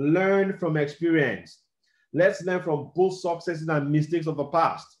learn from experience. Let's learn from both successes and mistakes of the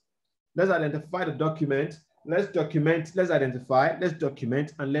past. Let's identify the document. Let's document, let's identify, let's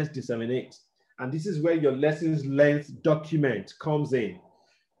document, and let's disseminate. And this is where your lessons learned document comes in.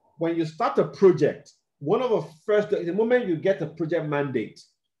 When you start a project, the moment you get a project mandate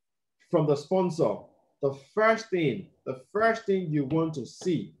from the sponsor, the first thing you want to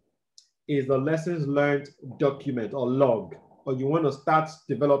see is the lessons learned document or log, or you want to start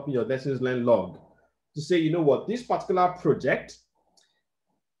developing your lessons learned log to say, this particular project,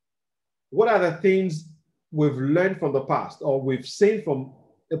 what are the things we've learned from the past or we've seen from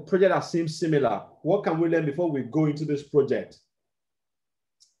a project that seems similar? What can we learn before we go into this project?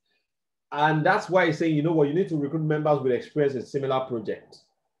 And that's why he's saying, you need to recruit members with experience in similar projects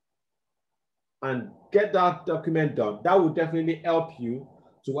and get that document done. That will definitely help you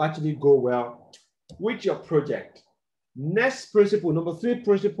to actually go well with your project. Next principle, number 3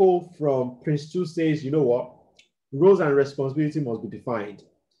 principle from Prince 2 says, you know what? Roles and responsibility must be defined.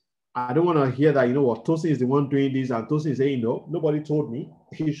 I don't want to hear that, you know what, Tosin is the one doing this and Tosin is saying, no, nobody told me.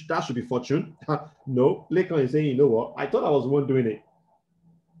 That should be Fortune. No, Lekan is saying, you know what, I thought I was the one doing it.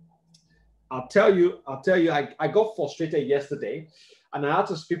 I'll tell you, I got frustrated yesterday and I had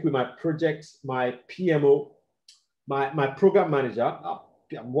to speak with my project, my PMO, my program manager.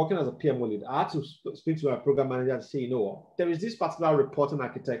 I'm working as a PMO lead. I had to speak to my program manager and say, you know what, there is this particular reporting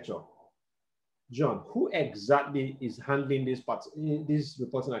architecture. John, who exactly is handling this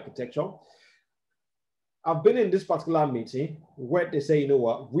reporting architecture? I've been in this particular meeting where they say, you know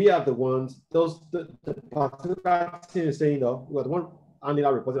what, we are the ones, the particular team is saying, you know, we're the one handling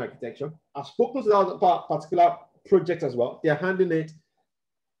our reporting architecture. I've spoken to that particular project as well. They're handling it.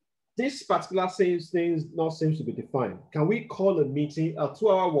 This particular thing not seems to be defined. Can we call a meeting, a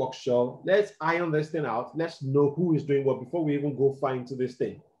 2-hour workshop? Let's iron this thing out. Let's know who is doing what before we even go far into this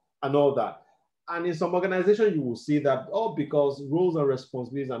thing and all that. And in some organizations, you will see that all because roles and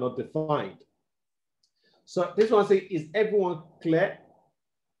responsibilities are not defined. So this one says, is everyone clear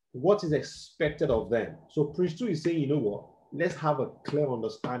what is expected of them? So Prince 2 is saying, you know what, let's have a clear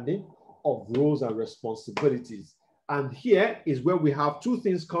understanding of roles and responsibilities. And here is where we have 2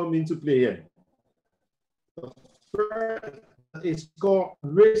 things come into play here. The first is called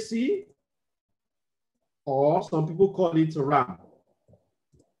RACI, or some people call it RAM.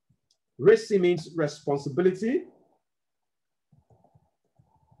 RACI means responsibility.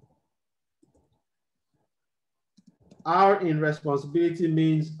 R in responsibility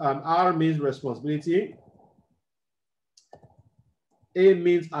means, R means responsibility. A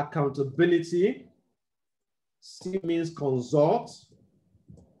means accountability. C means consult.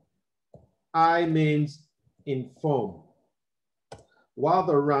 I means inform. While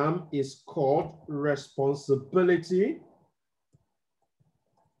the RAM is called responsibility,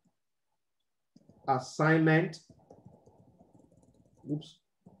 assignment,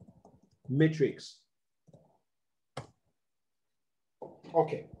 matrix.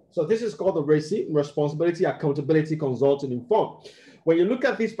 Okay, so this is called the RACI, responsibility, accountability, consult, and inform. When you look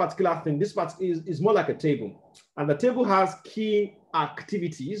at this particular thing, this part is more like a table, and the table has key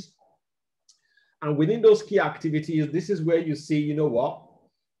activities. And within those key activities, this is where you see, you know what,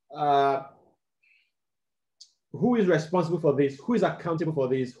 who is responsible for this? Who is accountable for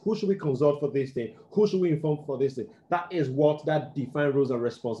this? Who should we consult for this thing? Who should we inform for this thing? That is what that defined roles and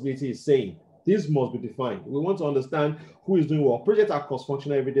responsibility is saying. This must be defined. We want to understand who is doing what. Projects are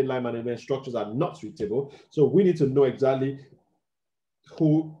cross-functional everyday line management structures are not suitable. So we need to know exactly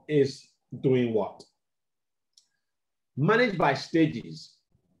who is doing what. Managed by stages.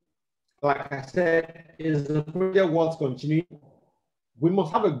 Like I said, is the project worth continuing? We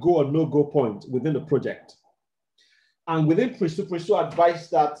must have a go or no-go point within the project. And within Prince 2 advice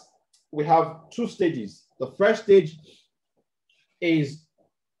that we have 2 stages. The first stage is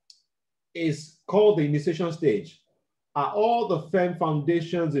called the initiation stage. Are all the firm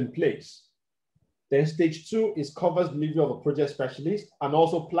foundations in place? Then stage 2 is covers delivery of a project specialist and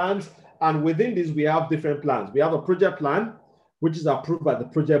also plans. And within this, we have different plans. We have a project plan, which is approved by the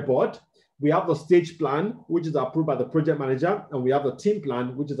project board. We have the stage plan, which is approved by the project manager. And we have the team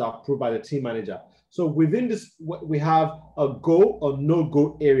plan, which is approved by the team manager. So within this, we have a go or no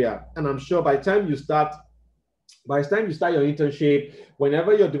go area. And I'm sure by the time you start your internship,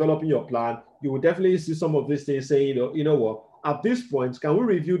 whenever you're developing your plan, you will definitely see some of these things saying, you know what, at this point, can we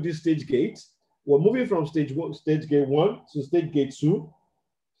review this stage gate? We're moving from stage gate 1 to stage gate 2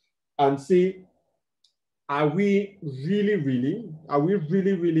 and see, are we really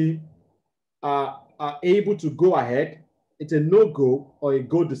able to go ahead? It's a no-go or a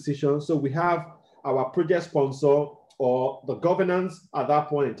go decision. So we have our project sponsor or the governance at that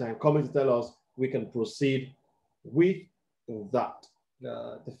point in time coming to tell us we can proceed with that.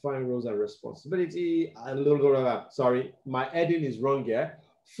 Define roles and responsibility. Sorry, my heading is wrong here.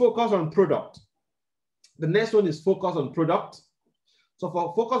 Focus on product. The next one is focus on product. So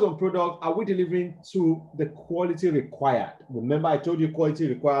for focus on product, are we delivering to the quality required? Remember, I told you quality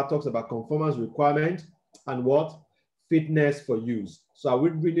required talks about conformance requirement and what? Fitness for use. So are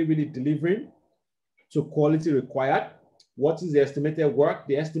we really delivering to quality required? What is the estimated work?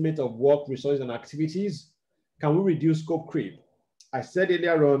 The estimate of work, resources, and activities? Can we reduce scope creep? I said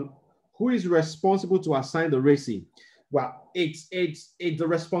earlier on, who is responsible to assign the RACI? Well, it's the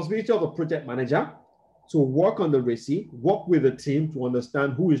responsibility of the project manager to work on the RACI, work with the team to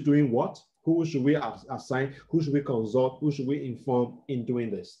understand who is doing what, who should we assign, who should we consult, who should we inform in doing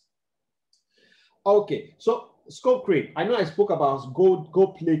this. Okay, so scope creep. I know I spoke about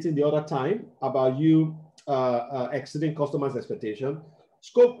gold plating the other time, about you exceeding customers' expectation.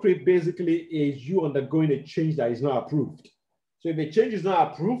 Scope creep basically is you undergoing a change that is not approved. So if a change is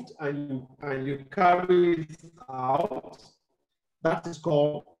not approved and you carry it out, that is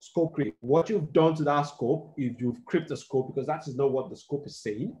called scope creep. What you've done to that scope, if you've creeped the scope, because that is not what the scope is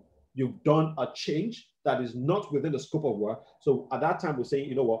saying, you've done a change that is not within the scope of work. So at that time, we're saying,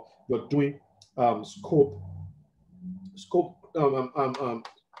 you know what, you're doing scope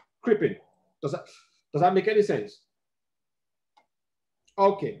creeping. Does that make any sense?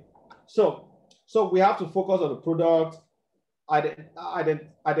 Okay, so we have to focus on the product,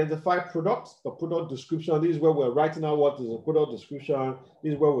 identify products, the product description. This is where we're writing out what is the product description.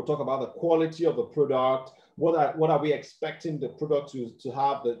 This is where we'll talk about the quality of the product. What are we expecting the product to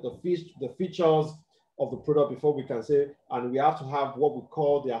have, the features of the product before we can say, and we have to have what we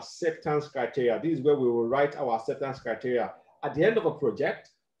call the acceptance criteria. This is where we will write our acceptance criteria at the end of a project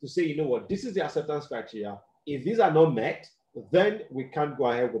to say, you know what, this is the acceptance criteria. If these are not met, then we can't go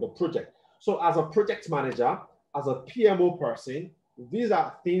ahead with the project. So as a project manager, as a PMO person, these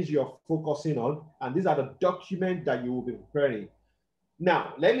are things you're focusing on, and these are the documents that you will be preparing.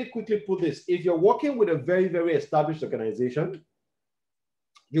 Now, let me quickly put this. If you're working with a very, very established organization,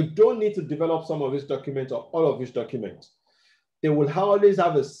 you don't need to develop some of these documents or all of these documents. They will always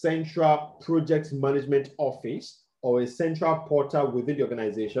have a central project management office or a central portal within the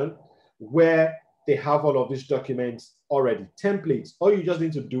organization where they have all of these documents already, templates. All you just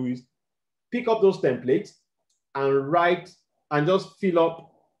need to do is pick up those templates and write and just fill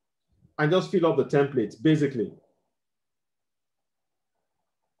up the templates, basically.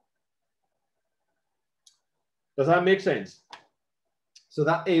 Does that make sense? So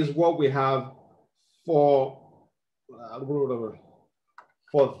that is what we have for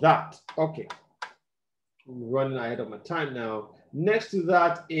that. Okay, I'm running ahead of my time now. Next to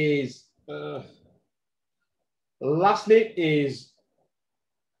that is, lastly is,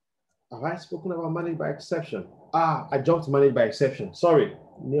 have I spoken about managed by exception? I jumped to managed by exception. Sorry,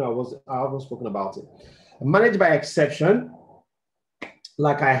 no, I haven't spoken about it. Managed by exception,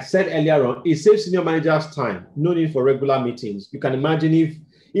 like I said earlier on, it saves senior managers time. No need for regular meetings. You can imagine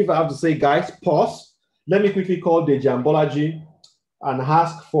if I have to say, guys, pause. Let me quickly call Deji Ambolaji and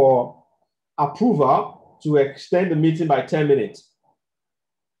ask for approval to extend the meeting by 10 minutes.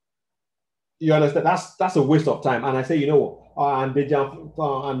 You understand? That's a waste of time. And I say, you know what? And Deji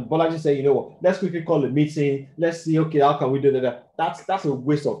and Bolaji say, you know what? Let's quickly call the meeting. Let's see, okay, how can we do that? That's a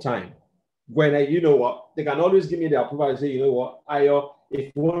waste of time. When you know what? They can always give me the approval and say, you know what, Ayo,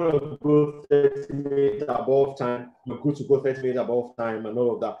 if you want to go 30 minutes above time, you're good to go 30 minutes above time and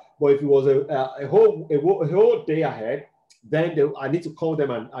all of that. But if it was a whole day ahead, then I need to call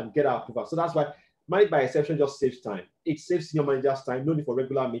them and get our approval. So that's why managed by exception just saves time. It saves senior managers time. No need for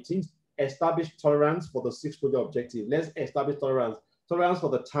regular meetings. Establish tolerance for the 6 project objectives. Let's establish tolerance. Tolerance for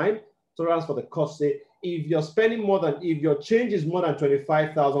the time, tolerance for the cost. Say, if your change is more than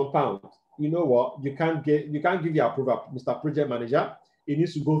 £25,000, you know what? You can't give your approval, Mr. Project Manager. It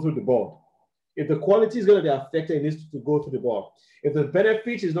needs to go through the board. If the quality is going to be affected, it needs to go through the board. If the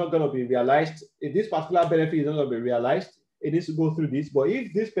benefit is not going to be realized, if this particular benefit is not going to be realized, it needs to go through this. But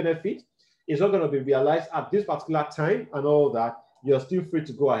if this benefit is not going to be realized at this particular time and all that, you're still free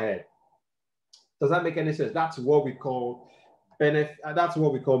to go ahead. Does that make any sense? That's what we call benefit. That's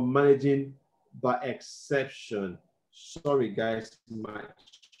what we call managing by exception. Sorry, guys, my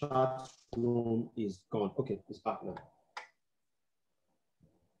chat room is gone. Okay, it's back now.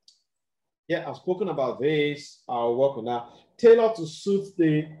 Yeah, I've spoken about this. I'll work on that. Tailored to suit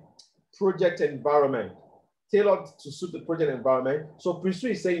the project environment. Tailored to suit the project environment. So Prince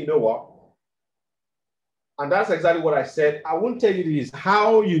is saying, you know what? And that's exactly what I said. I won't tell you this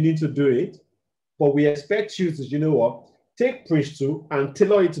how you need to do it, but we expect you to, you know what? Take Prince 2 and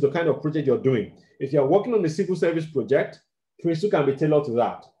tailor it to the kind of project you're doing. If you're working on a civil service project, Prince 2 can be tailored to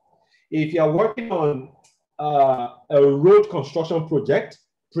that. If you're working on a road construction project,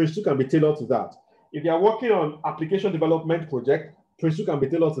 Prince 2 can be tailored to that. If you're working on application development project, Prince 2 can be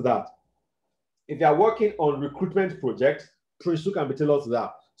tailored to that. If you're working on recruitment project, Prince 2 can be tailored to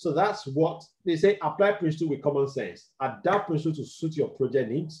that. So that's what they say, apply Prince 2 with common sense. Adapt Prince 2 to suit your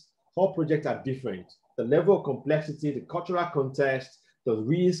project needs. All projects are different. The level of complexity, the cultural context, the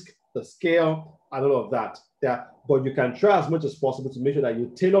risk, the scale, and all of that. But you can try as much as possible to make sure that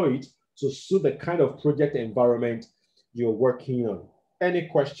you tailor it to suit the kind of project environment you're working on. Any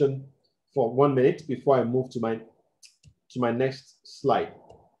question for 1 minute before I move to my next slide?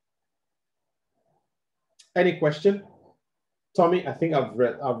 Any question? Tommy, I think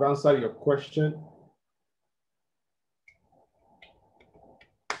I've answered your question.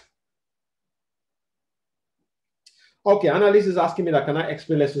 Okay, analyst is asking me that, can I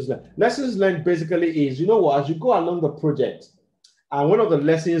explain lessons learned? Lessons learned basically is, you know what, as you go along the project, and one of the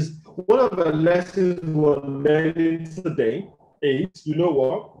lessons we're learning today is, you know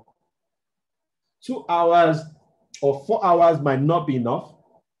what, 2 hours or 4 hours might not be enough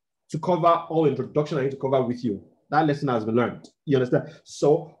to cover all introduction I need to cover with you. That lesson has been learned. You understand?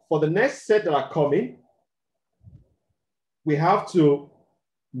 So for the next set that are coming, we have to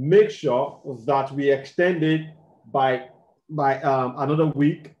make sure that we extend it by another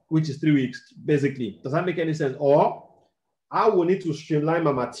week, which is 3 weeks, basically. Does that make any sense? Or I will need to streamline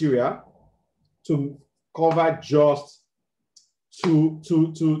my material to cover just two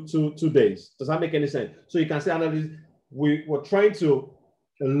days. Does that make any sense? So you can say, analysis, we're trying to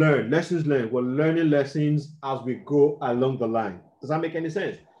learn, lessons learned. We're learning lessons as we go along the line. Does that make any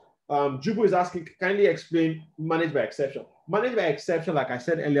sense? Jubu is asking, kindly explain managed by exception. Managed by exception, like I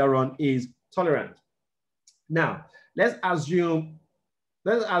said earlier on, is tolerant. Now, let's assume,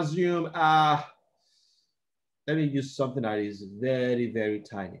 let me use something that is very, very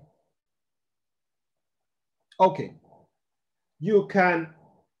tiny. Okay, you can,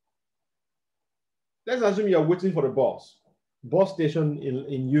 let's assume you're waiting for the bus station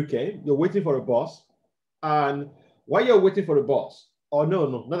in UK, you're waiting for a bus, and while you're waiting for the bus, or no,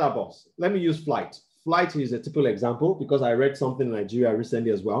 not that bus, let me use flight. Flight is a typical example because I read something in Nigeria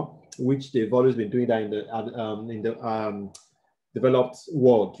recently as well, which they've always been doing that in the developed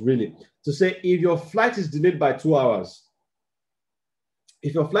world, really. To say, if your flight is delayed by 2 hours,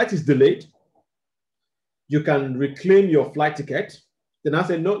 if your flight is delayed, you can reclaim your flight ticket. Then I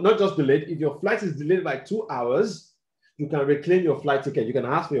say, no, not just delayed. If your flight is delayed by 2 hours, you can reclaim your flight ticket. You can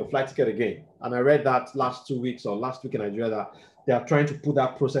ask for your flight ticket again. And I read that last 2 weeks or last week in Nigeria that they are trying to put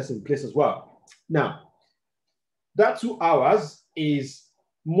that process in place as well. Now, that 2 hours is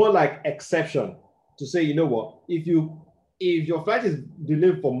more like exception to say, you know what, if your flight is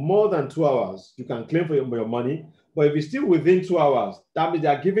delayed for more than 2 hours, you can claim for your money. But if it's still within 2 hours, that means they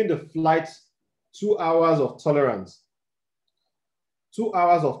are giving the flight 2 hours of tolerance. 2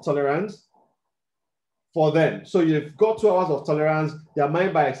 hours of tolerance for them. So you've got 2 hours of tolerance. They are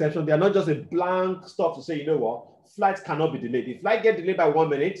managed by exception. They are not just a blank stuff to say, you know what, flights cannot be delayed. If flight get delayed by 1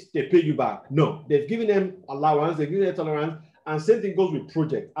 minute, they pay you back. No, they've given them allowance, they've given them tolerance, and same thing goes with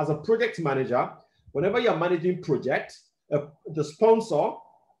project. As a project manager, whenever you're managing project, the sponsor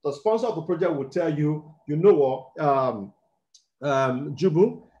of the project will tell you, you know what,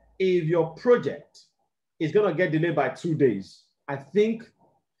 Jubu, if your project is going to get delayed by 2 days, I think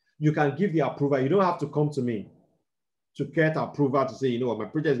you can give the approval. You don't have to come to me to get approval to say, you know what, my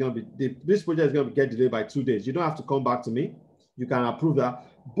project is going to be, this project is going to get delayed by 2 days. You don't have to come back to me. You can approve that.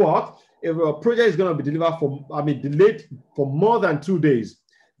 But if a project is going to be delayed for more than 2 days,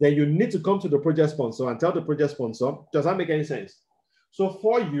 then you need to come to the project sponsor and tell the project sponsor, does that make any sense? So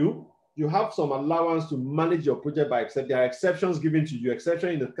for you, you have some allowance to manage your project by exception. There are exceptions given to you, exception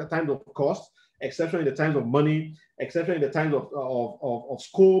in the times of cost, exception in the times of money, exception in the times of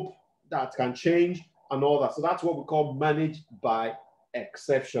scope that can change and all that. So that's what we call managed by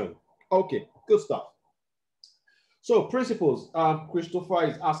exception. Okay, good stuff. So principles, Christopher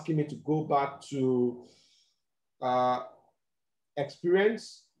is asking me to go back to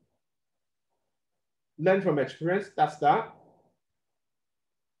experience, learn from experience, that's that.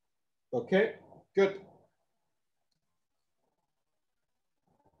 Okay, good.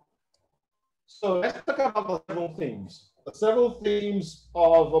 So let's talk about the 7 themes. The 7 themes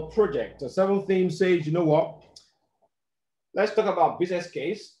of a project. The 7 themes says, you know what? Let's talk about business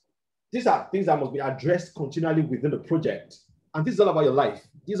case. These are things that must be addressed continually within the project. And this is all about your life.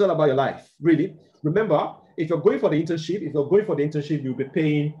 This is all about your life, really. Remember, if you're going for the internship,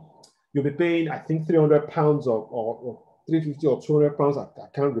 you'll be paying, I think, £300 or 350 or 200 pounds. I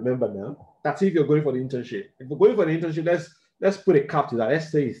can't remember now. That's if you're going for the internship. If you're going for the internship, let's put a cap to that.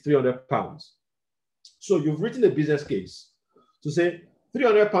 Let's say it's 300 pounds. So you've written a business case to say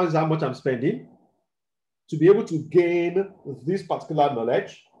 300 pounds is how much I'm spending to be able to gain this particular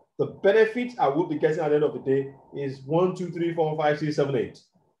knowledge. The benefit I will be getting at the end of the day is 1, 2, 3, 4, 5, 6, 7, 8.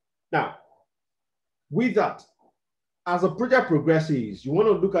 Now, with that, as a project progresses, you want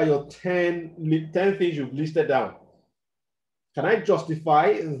to look at your 10 things you've listed down. Can I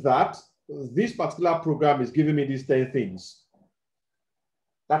justify that this particular program is giving me these 10 things?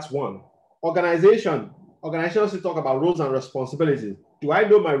 That's one. Organizations should talk about roles and responsibilities. Do I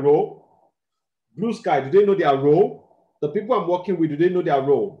know my role? Blue Sky, do they know their role? The people I'm working with, do they know their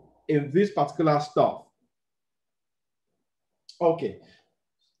role in this particular stuff? Okay.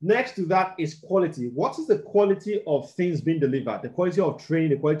 Next to that is quality. What is the quality of things being delivered? The quality of training,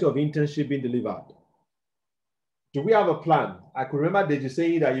 the quality of internship being delivered. Do we have a plan? I could remember Deji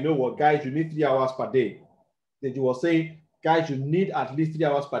saying that, you know what, guys, you need 3 hours per day. Deji was saying, guys, you need at least 3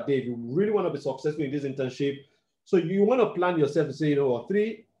 hours per day if you really want to be successful in this internship. So you want to plan yourself to say, you know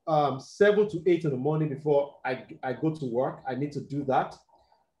what, 7 to 8 in the morning before I go to work, I need to do that.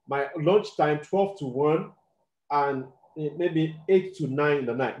 My lunchtime, 12 to 1, and maybe 8 to 9 in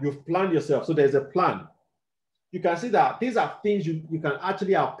the night. You've planned yourself. So there's a plan. You can see that these are things you can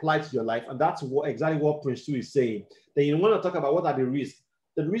actually apply to your life. And that's exactly what Prince 2 is saying. Then you want to talk about what are the risks.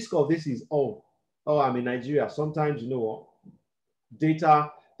 The risk of this is, oh, I'm in Nigeria. Sometimes, you know what, data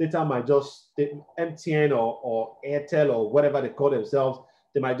might just, MTN or Airtel or whatever they call themselves,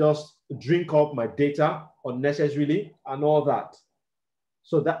 they might just drink up my data unnecessarily and all that.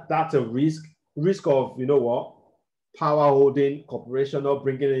 So that's a risk of, you know what, power holding corporation not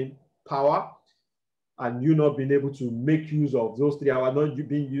bringing in power, and you not being able to make use of those 3 hours, not you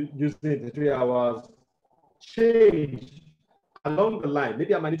being using the 3 hours. Change along the line.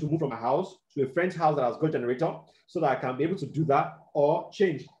 Maybe I might need to move from my house to a friend's house that has got a generator so that I can be able to do that, or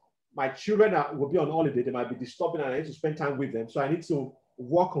change. My children will be on holiday. They might be disturbing and I need to spend time with them. So I need to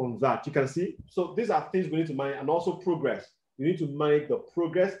work on that. You can see. So these are things we need to manage, and also progress. You need to manage the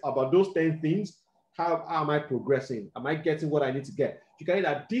progress about those 10 things. How am I progressing? Am I getting what I need to get? You can see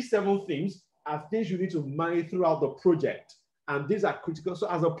that these 7 things are things you need to manage throughout the project. And these are critical. So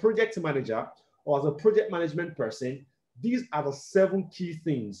as a project manager or as a project management person, these are the 7 key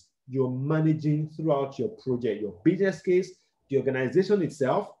things you're managing throughout your project: your business case, the organization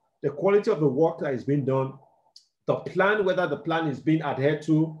itself, the quality of the work that is being done, the plan, whether the plan is being adhered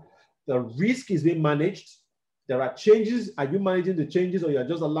to, the risk is being managed. There are changes. Are you managing the changes, or you're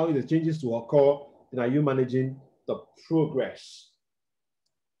just allowing the changes to occur? Then are you managing the progress?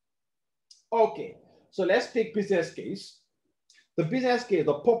 Okay, so let's take business case. The business case,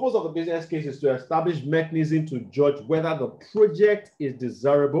 the purpose of the business case is to establish mechanism to judge whether the project is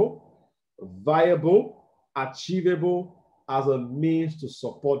desirable, viable, achievable as a means to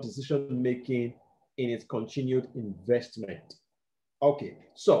support decision-making in its continued investment. Okay,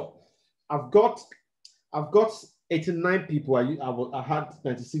 so I've got 89 people. I had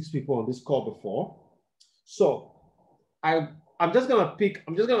 96 people on this call before. So I'm just gonna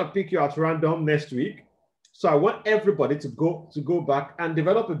pick you at random next week. So I want everybody to go back and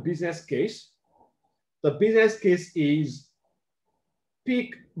develop a business case. The business case is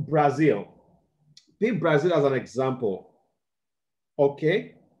pick Brazil. Pick Brazil as an example.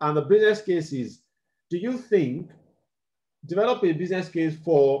 Okay. And the business case is, do you think, develop a business case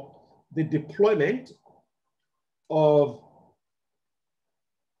for the deployment of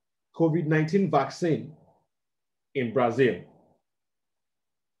COVID-19 vaccine in Brazil.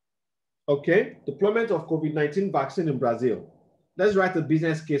 Okay, deployment of COVID-19 vaccine in Brazil. Let's write a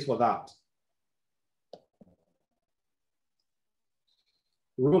business case for that.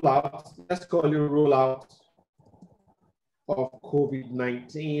 Rollout, let's call it rollout of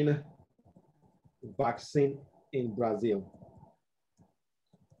COVID-19 vaccine in Brazil.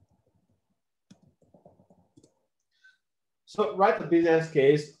 So write the business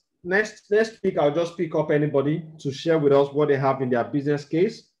case. Next week, I'll just pick up anybody to share with us what they have in their business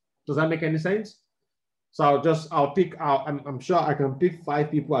case. Does that make any sense? So I'm sure I can pick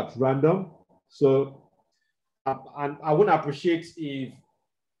 5 people at random. So and I would appreciate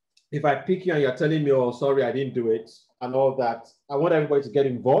if I pick you and you're telling me, oh, sorry, I didn't do it and all that. I want everybody to get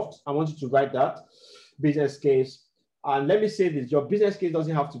involved. I want you to write that business case. And let me say this, your business case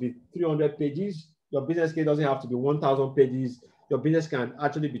doesn't have to be 300 pages. Your business case doesn't have to be 1,000 pages. Your business can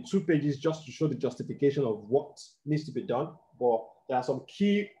actually be 2 pages just to show the justification of what needs to be done. But there are some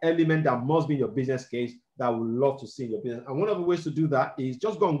key elements that must be in your business case that I would love to see in your business. And one of the ways to do that is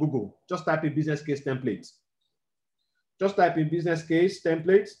just go on Google. Just type in business case templates. Just type in business case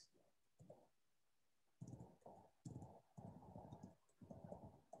templates.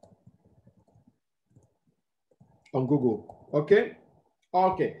 On Google, okay?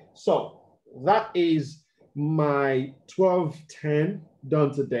 Okay, so that is my 12:10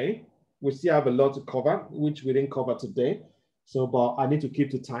 done today. We still have a lot to cover, which we didn't cover today. So, but I need to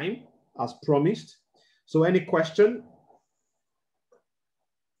keep to time as promised. So any question?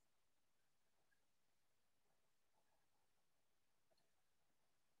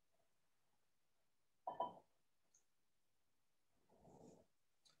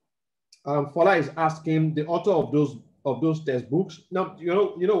 Fola is asking the author of those textbooks. Now, you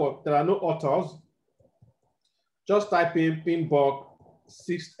know what? There are no authors. Just type in PMBOK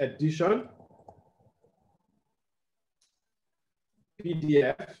 6th edition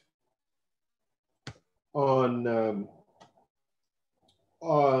PDF on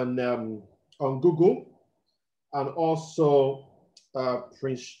Google, and also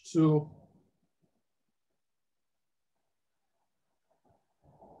Prince 2.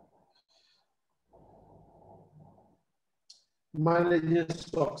 Managing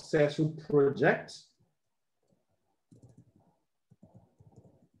successful projects.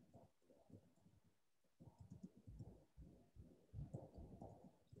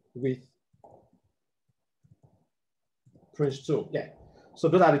 With Prince 2. Yeah. So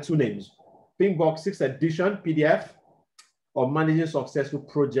those are the two names. Pinkbox 6th edition PDF or Managing Successful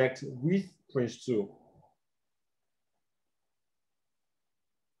Project with Prince 2.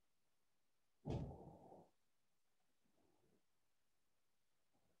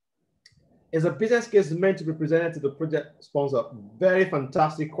 Is a business case meant to be presented to the project sponsor? Very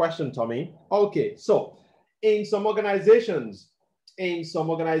fantastic question, Tommy. Okay, so in some organizations,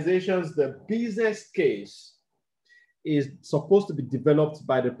 the business case is supposed to be developed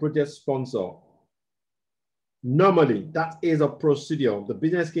by the project sponsor. Normally, that is a procedure. The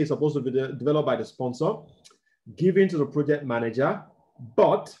business case is supposed to be developed by the sponsor, given to the project manager,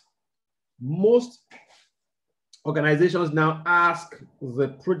 but most organizations now ask the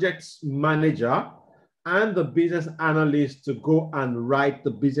project manager and the business analyst to go and write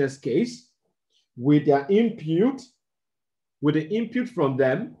the business case with their input, with the input from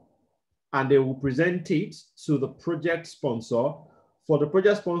them, and they will present it to the project sponsor for the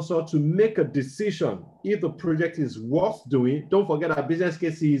project sponsor to make a decision if the project is worth doing. Don't forget that business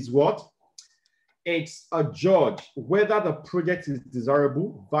case is what? It's a judge whether the project is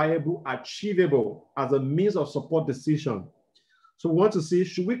desirable, viable, achievable as a means of support decision. So we want to see,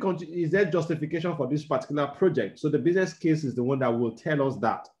 should we continue, is there justification for this particular project? So the business case is the one that will tell us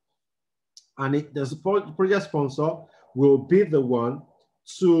that. And the project sponsor will be the one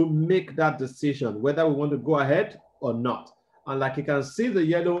to make that decision, whether we want to go ahead or not. And like you can see the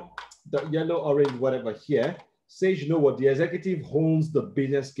yellow, orange, whatever here, says, you know what, the executive owns the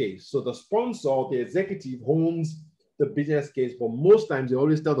business case. So the sponsor, the executive owns the business case, but most times they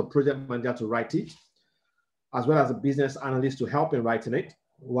always tell the project manager to write it, as well as the business analyst to help in writing it,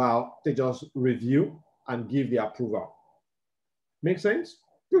 while they just review and give the approval. Make sense?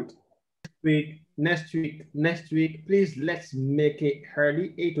 Good. Next week, please let's make it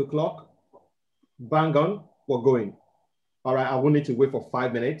early, 8 o'clock. Bang on, we're going. All right, I won't need to wait for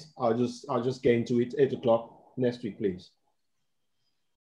 5 minutes. I'll just get into it, 8 o'clock next week, please.